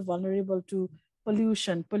are also vulnerable to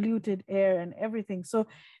pollution, polluted air and everything. So,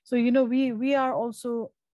 we are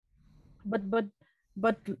also, but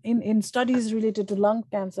but in studies related to lung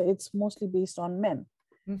cancer, it's mostly based on men.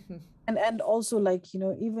 Hmm. And also, like,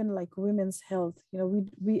 even like women's health,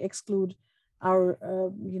 we exclude our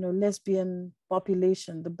lesbian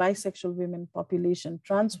population, the bisexual women population,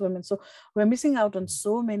 trans women. So we're missing out on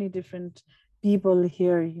so many different people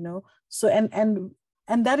here, so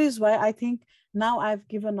and that is why I think now I've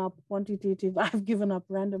given up quantitative, I've given up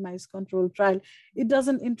randomized control trial. It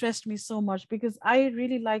doesn't interest me so much because I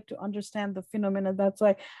really like to understand the phenomena. That's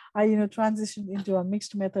why I transitioned into a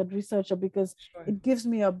mixed method researcher, because Sure. it gives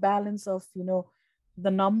me a balance of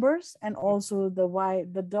the numbers and also the why,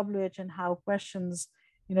 the WH, and how questions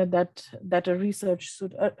that a research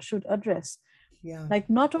should address. Yeah. Like,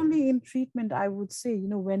 not only in treatment, I would say,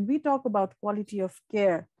 when we talk about quality of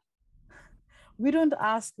care, we don't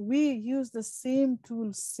ask, we use the same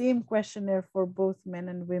tool, same questionnaire for both men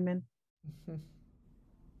and women, Hmm.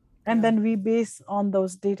 and Yeah. then we base on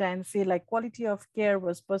those data and say, like, quality of care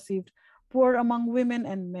was perceived poor among women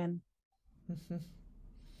and men. Hmm.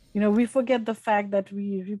 We forget the fact that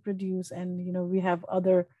we reproduce, and we have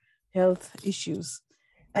other health issues.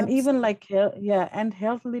 And even Absolutely. like yeah, and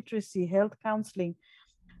health literacy, health counseling.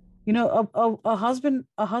 A husband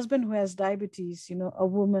who has diabetes, a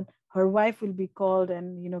woman, her wife will be called and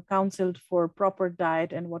counseled for proper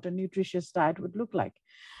diet and what a nutritious diet would look like.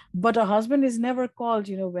 But a husband is never called,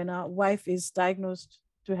 when a wife is diagnosed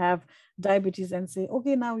to have diabetes, and say,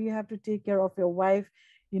 okay, now you have to take care of your wife,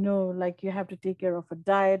 like, you have to take care of a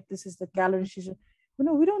diet, this is the calorie she should.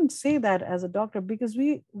 We don't say that as a doctor, because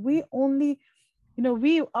we only,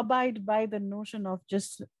 we abide by the notion of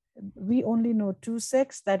just, we only know two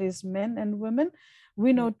sex, that is men and women. We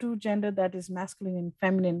Yeah. know two gender, that is masculine and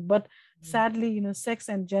feminine. But sadly, sex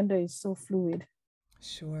and gender is so fluid.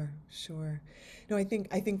 Sure, sure. No, I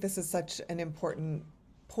think this is such an important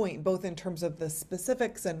point, both in terms of the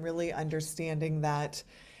specifics and really understanding that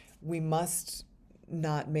we must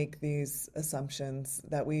not make these assumptions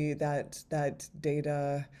that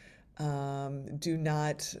data do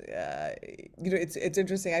not. It's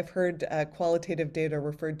interesting. I've heard qualitative data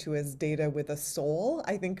referred to as data with a soul.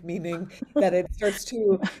 I think meaning that it starts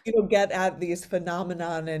to get at these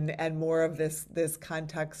phenomenon and more of this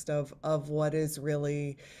context of what is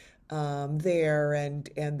really there and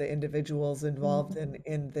the individuals involved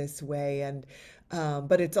in this way. And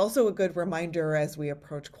but it's also a good reminder as we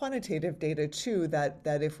approach quantitative data too that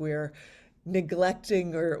if we're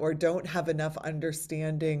neglecting or don't have enough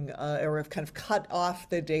understanding or have kind of cut off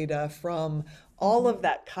the data from all Mhm. of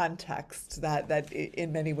that context that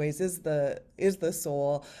in many ways is the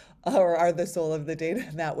soul or are the soul of the data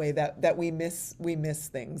in that way that we miss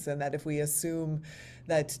things, and that if we assume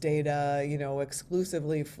that data, you know,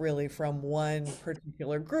 exclusively really from one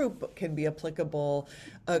particular group can be applicable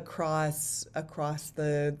across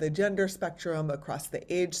the gender spectrum, across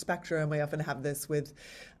the age spectrum. I often have this with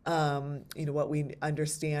you know, what we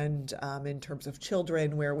understand in terms of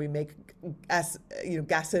children, where we make you know,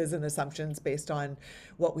 guesses and assumptions based on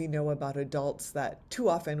what we know about adults, that too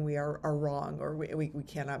often we are wrong, or we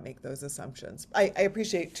cannot make those assumptions. I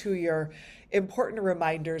appreciate too your important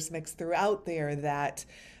reminders mixed throughout there that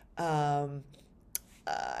um,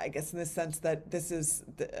 I guess in the sense that this is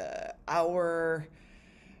our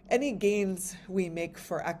any gains we make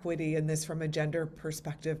for equity in this from a gender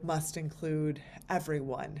perspective must include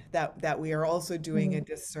everyone. That we are also doing a Mhm.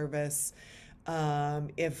 disservice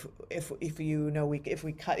if you know we if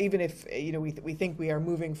we cut, even if you know we think we are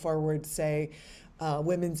moving forward, say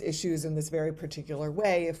women's issues in this very particular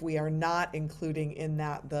way, if we are not including in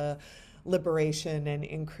that the liberation and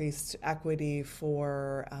increased equity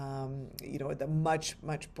for you know, the much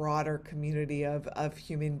broader community of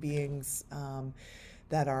human beings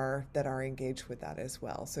that are engaged with that as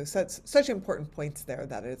well. So such important points there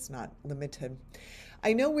that it's not limited.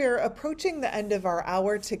 I know we're approaching the end of our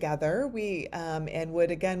hour together. We and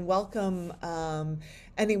would again welcome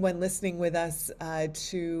anyone listening with us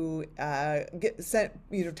to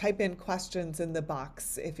you know, type in questions in the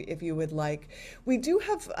box if you would like. We do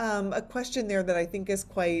have a question there that I think is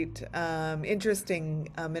quite interesting,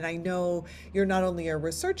 and I know you're not only a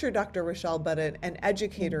researcher, Dr. Rochelle, but an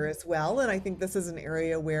educator Mhm. as well. And I think this is an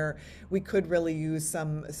area where we could really use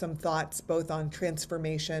some thoughts both on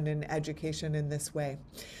transformation and education in this way.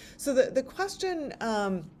 So the question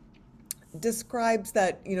describes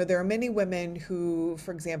that, you know, there are many women who,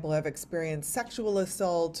 for example, have experienced sexual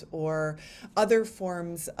assault or other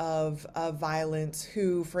forms of violence,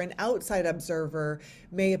 who for an outside observer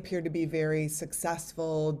may appear to be very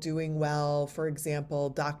successful, doing well, for example,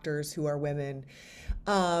 doctors who are women.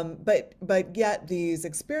 But yet these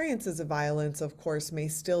experiences of violence, of course, may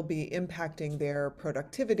still be impacting their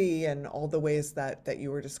productivity and all the ways that you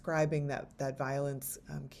were describing that violence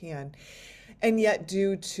can. And yet,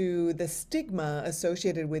 due to the stigma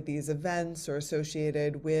associated with these events or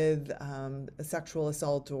associated with a sexual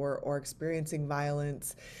assault or experiencing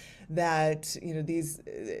violence, that, you know, these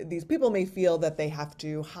people may feel that they have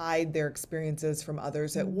to hide their experiences from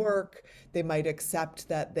others at Mhm. work. They might accept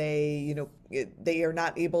that they, you know, they are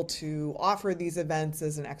not able to offer these events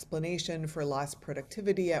as an explanation for lost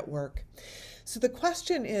productivity at work. So the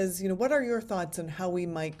question is, you know, what are your thoughts on how we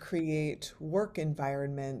might create work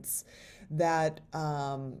environments that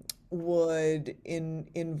would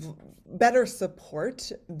in better support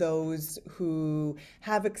those who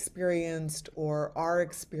have experienced or are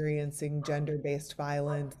experiencing gender-based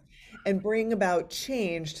violence, and bring about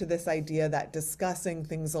change to this idea that discussing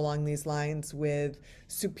things along these lines with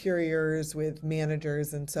superiors, with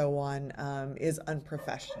managers, and so on is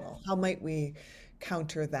unprofessional? How might we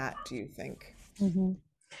counter that, do you think? Mhm.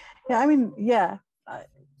 Yeah, I mean, yeah, I,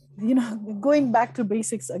 you know, going back to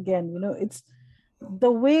basics again, you know, it's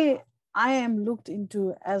the way I am looked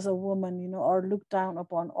into as a woman, you know, or looked down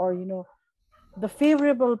upon, or, you know, the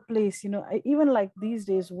favorable place, you know, even like these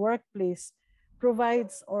days, workplace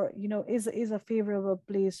provides, or, you know, is a favorable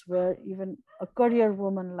place where even a career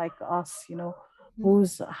woman like us, you know,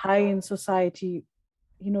 who's high in society,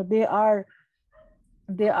 you know, they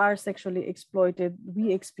are sexually exploited,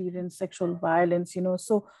 we experience sexual violence, you know.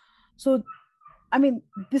 So I mean,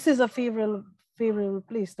 this is a favorable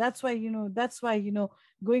place. That's why,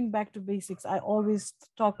 going back to basics, I always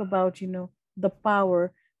talk about, the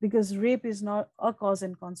power, because rape is not a cause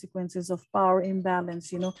and consequences of power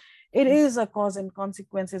imbalance, it is a cause and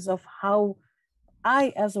consequences of how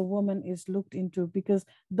I as a woman is looked into, because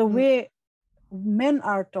the way men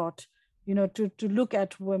are taught, to look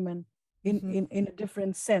at women in Mhm. in a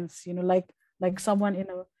different sense, like someone in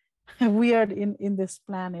a weird in this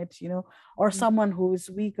planet, or Mhm. someone who is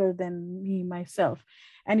weaker than me myself.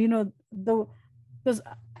 And the because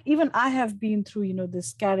even I have been through,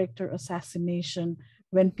 this character assassination,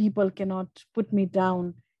 when people cannot put me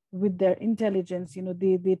down with their intelligence,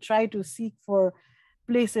 they try to seek for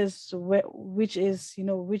places which is,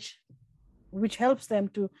 which helps them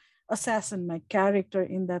to assassin my character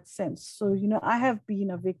in that sense. So, I have been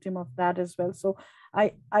a victim of that as well. So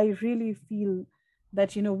I really feel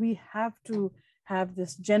that, we have to have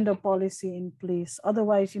this gender policy in place.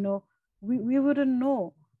 Otherwise, we wouldn't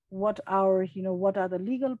know what are the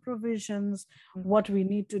legal provisions, Mhm. what we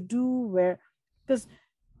need to do, where, because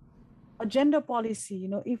a gender policy,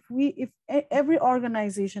 if every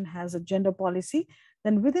organization has a gender policy,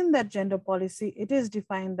 then within that gender policy, it is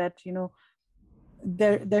defined that,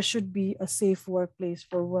 there should be a safe workplace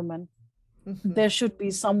for women. Mhm. There should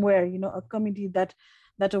be somewhere, a committee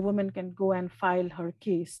that a woman can go and file her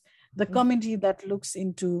case, the Mhm. committee that looks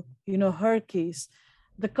into, her case,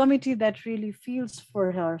 the committee that really feels for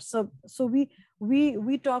her. So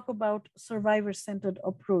we talk about survivor centered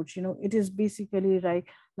approach. It is basically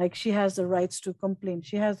like she has the rights to complain,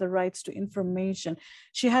 she has the rights to information,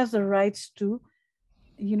 she has the rights to,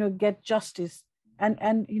 get justice. And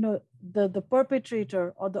the perpetrator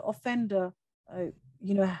or the offender,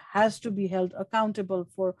 has to be held accountable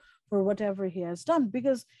for whatever he has done.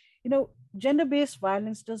 Because, gender-based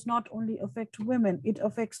violence does not only affect women, it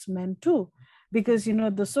affects men too. Because,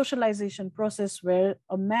 the socialization process where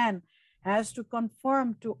a man has to conform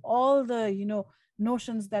to all the,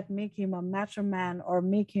 notions that make him a macho man or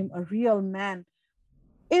make him a real man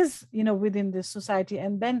is, within this society.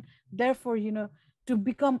 And then therefore, to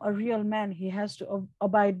become a real man, he has to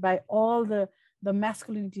abide by all the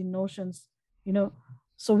masculinity notions, you know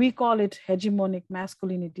so we call it hegemonic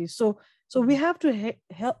masculinity. So we have to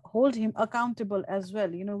hold him accountable as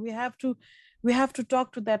well. We have to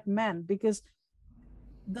talk to that man, because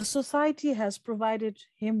the society has provided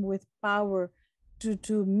him with power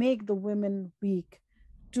to make the women weak,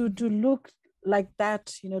 to look like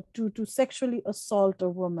that, to sexually assault a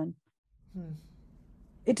woman. Mhm.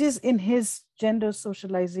 It is in his gender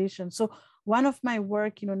socialization. So one of my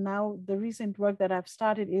work, now the recent work that I've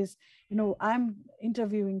started is, I'm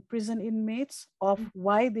interviewing prison inmates of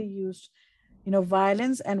why they used,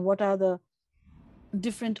 violence, and what are the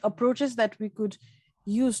different approaches that we could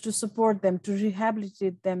use to support them, to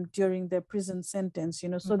rehabilitate them during their prison sentence,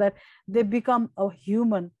 so that they become a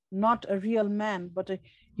human, not a real man, but a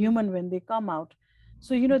human when they come out.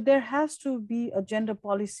 So, there has to be a gender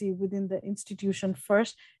policy within the institution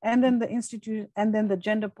first, and then the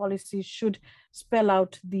gender policy should spell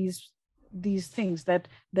out these things, that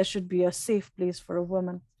there should be a safe place for a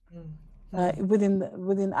woman Mhm.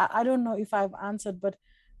 within. I don't know if I've answered, but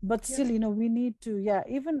Yeah. still, we need to, yeah,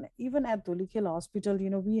 even at Dhulikhel hospital,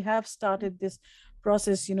 we have started this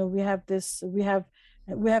process.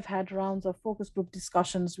 We have had rounds of focus group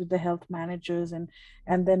discussions with the health managers, and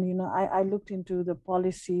then, I looked into the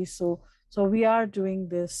policy. So we are doing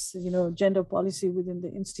this, gender policy within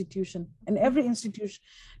the institution, and every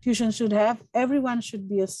institution should have, everyone should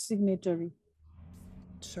be a signatory.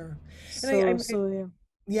 Sure. And So yeah.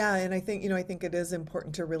 yeah, and I think, I think it is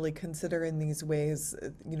important to really consider in these ways,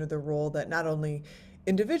 the role that not only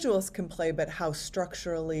individuals can play, but how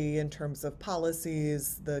structurally, in terms of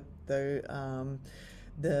policies, the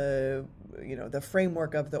the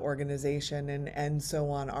framework of the organization and so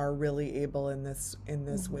on are really able in this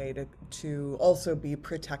Mhm. way to also be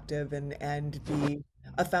protective and be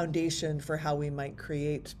a foundation for how we might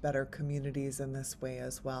create better communities in this way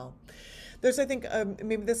as well. There's, I think,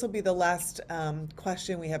 maybe this will be the last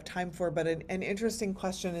question we have time for, but an interesting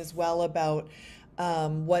question as well about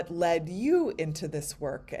what led you into this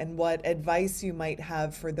work and what advice you might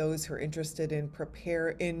have for those who are interested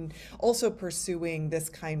in also pursuing this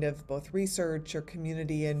kind of both research or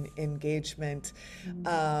community and engagement.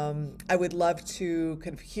 Mhm. I would love to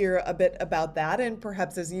kind of hear a bit about that, and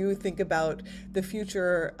perhaps as you think about the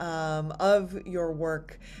future of your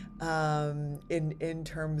work in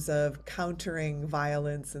terms of countering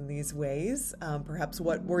violence in these ways, perhaps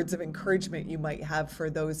what words of encouragement you might have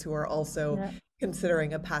for those who are also Yeah.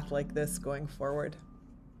 considering a path like this going forward.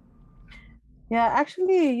 Yeah,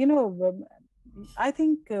 actually, I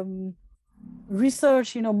think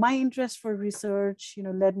research, my interest for research,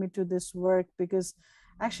 led me to this work, because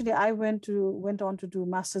actually I went on to do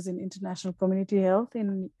masters in international community health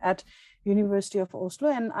in at University of Oslo,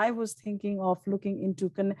 and I was thinking of looking into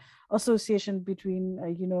association between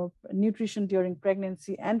nutrition during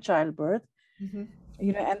pregnancy and childbirth, Hmm.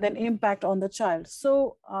 and then impact on the child.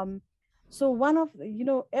 So one of,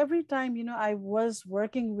 every time, I was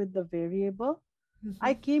working with the variable,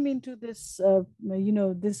 I Hmm. came into this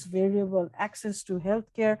variable: access to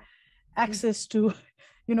healthcare, access to,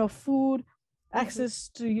 food, Hmm. access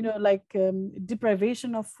to, like,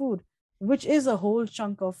 deprivation of food, which is a whole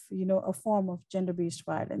chunk of, a form of gender-based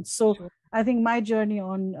violence. So Sure. I think my journey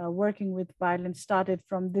on working with violence started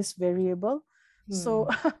from this variable. So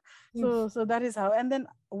Hmm. so that is how. And then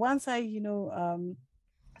once I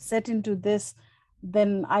set into this,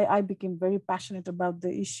 then I became very passionate about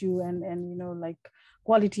the issue, and like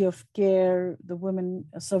quality of care the women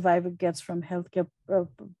survivor gets from healthcare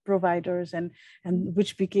providers, and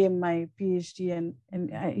which became my PhD.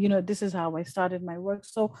 And this is how I started my work.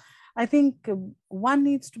 So I think one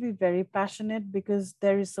needs to be very passionate, because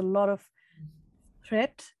there is a lot of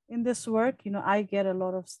threat in this work. I get a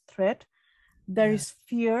lot of threat. There Yeah. is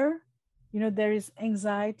fear, there is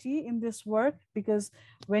anxiety in this work, because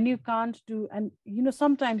when you can't do, and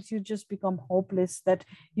sometimes you just become hopeless that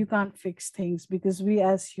you can't fix things, because we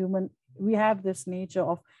as human, we have this nature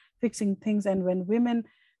of fixing things. And when women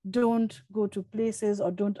don't go to places,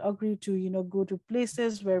 or don't agree to go to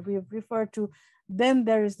places where we have referred to, then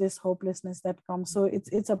there is this hopelessness that comes. So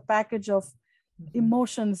it's a package of Mhm.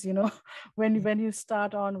 emotions, when Yeah. when you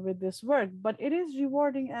start on with this work. But it is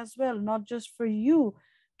rewarding as well, not just for you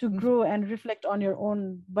to Mhm. grow and reflect on your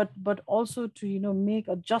own, but also to make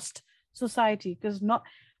a just society. Because not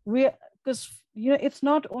we because it's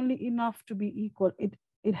not only enough to be equal,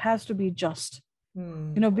 it has to be just,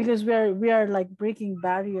 Hmm. because we are like breaking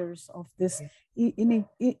barriers of this Right.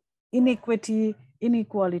 inequity,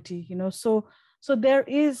 inequality. So there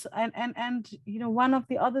is, and one of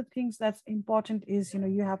the other things that's important is,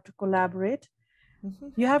 you have to collaborate.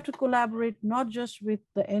 Mhm. You have to collaborate not just with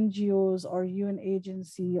the NGOs or UN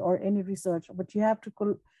agency or any research, but you have to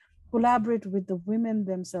collaborate with the women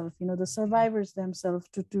themselves, the survivors themselves,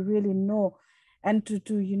 to really know, and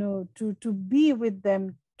to be with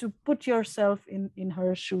them, to put yourself in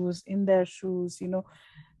her shoes, in their shoes,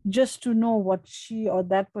 just to know what she or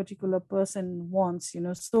that particular person wants.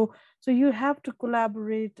 So you have to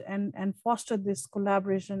collaborate, and foster this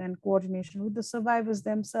collaboration and coordination with the survivors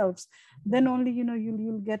themselves. Then only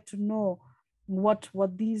you'll get to know what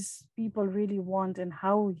these people really want, and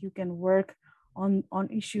how you can work on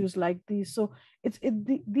issues like these. So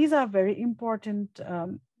these are very important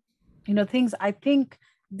things. I think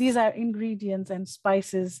these are ingredients and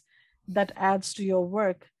spices that adds to your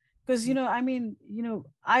work. Because I mean,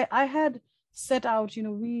 I had set out,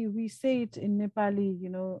 we say it in Nepali,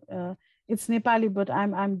 it's Nepali, but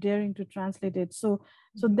I'm daring to translate it. So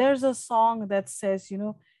Mhm. there's a song that says,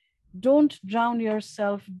 don't drown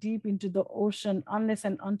yourself deep into the ocean unless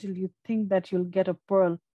and until you think that you'll get a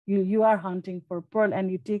pearl. You are hunting for pearl, and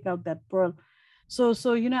you take out that pearl. So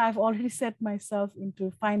I've already set myself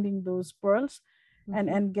into finding those pearls, and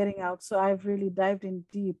Mhm. and getting out. So I've really dived in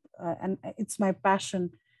deep, and it's my passion.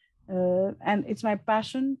 And it's my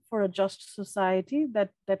passion for a just society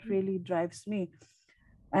that really drives me,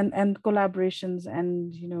 and collaborations,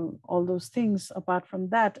 and all those things apart from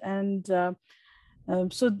that. And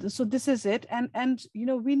so this is it. And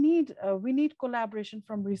we need collaboration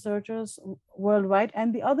from researchers worldwide.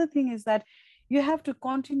 And the other thing is that you have to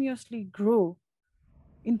continuously grow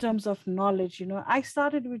in terms of knowledge. I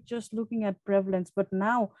started with just looking at prevalence, but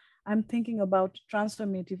now I'm thinking about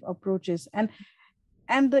transformative approaches.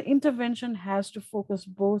 And the intervention has to focus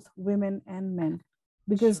both women and men, Sure.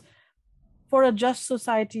 because for a just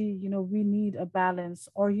society, we need a balance.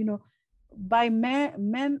 Or by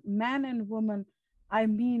man and woman, I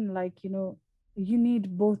mean, like, you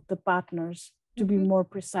need both the partners, to be Mhm. more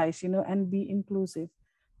precise, and be inclusive.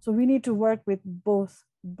 So we need to work with both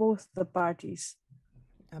the parties,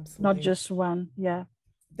 not Absolutely. just one. Yeah.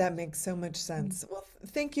 That makes so much sense. Well,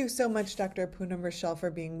 thank you so much, Dr. Poonam Rochelle, for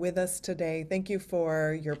being with us today. Thank you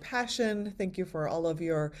for your passion. Thank you for all of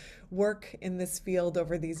your work in this field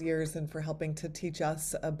over these years and for helping to teach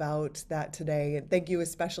us about that today. And thank you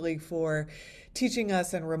especially for teaching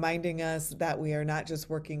us and reminding us that we are not just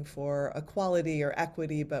working for equality or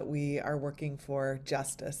equity, but we are working for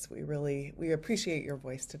justice. We appreciate your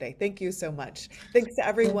voice today. Thank you so much. Thanks to Yeah.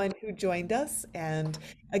 everyone who joined us. And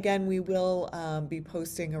again, we will be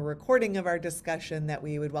posting a recording of our discussion that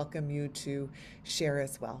we would welcome you to share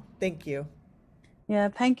as well. Thank you. Yeah,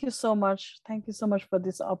 thank you so much. Thank you so much for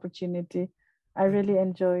this opportunity. I Thank you. really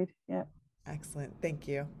enjoyed. Yeah. Excellent. Thank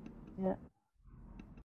you. Yeah.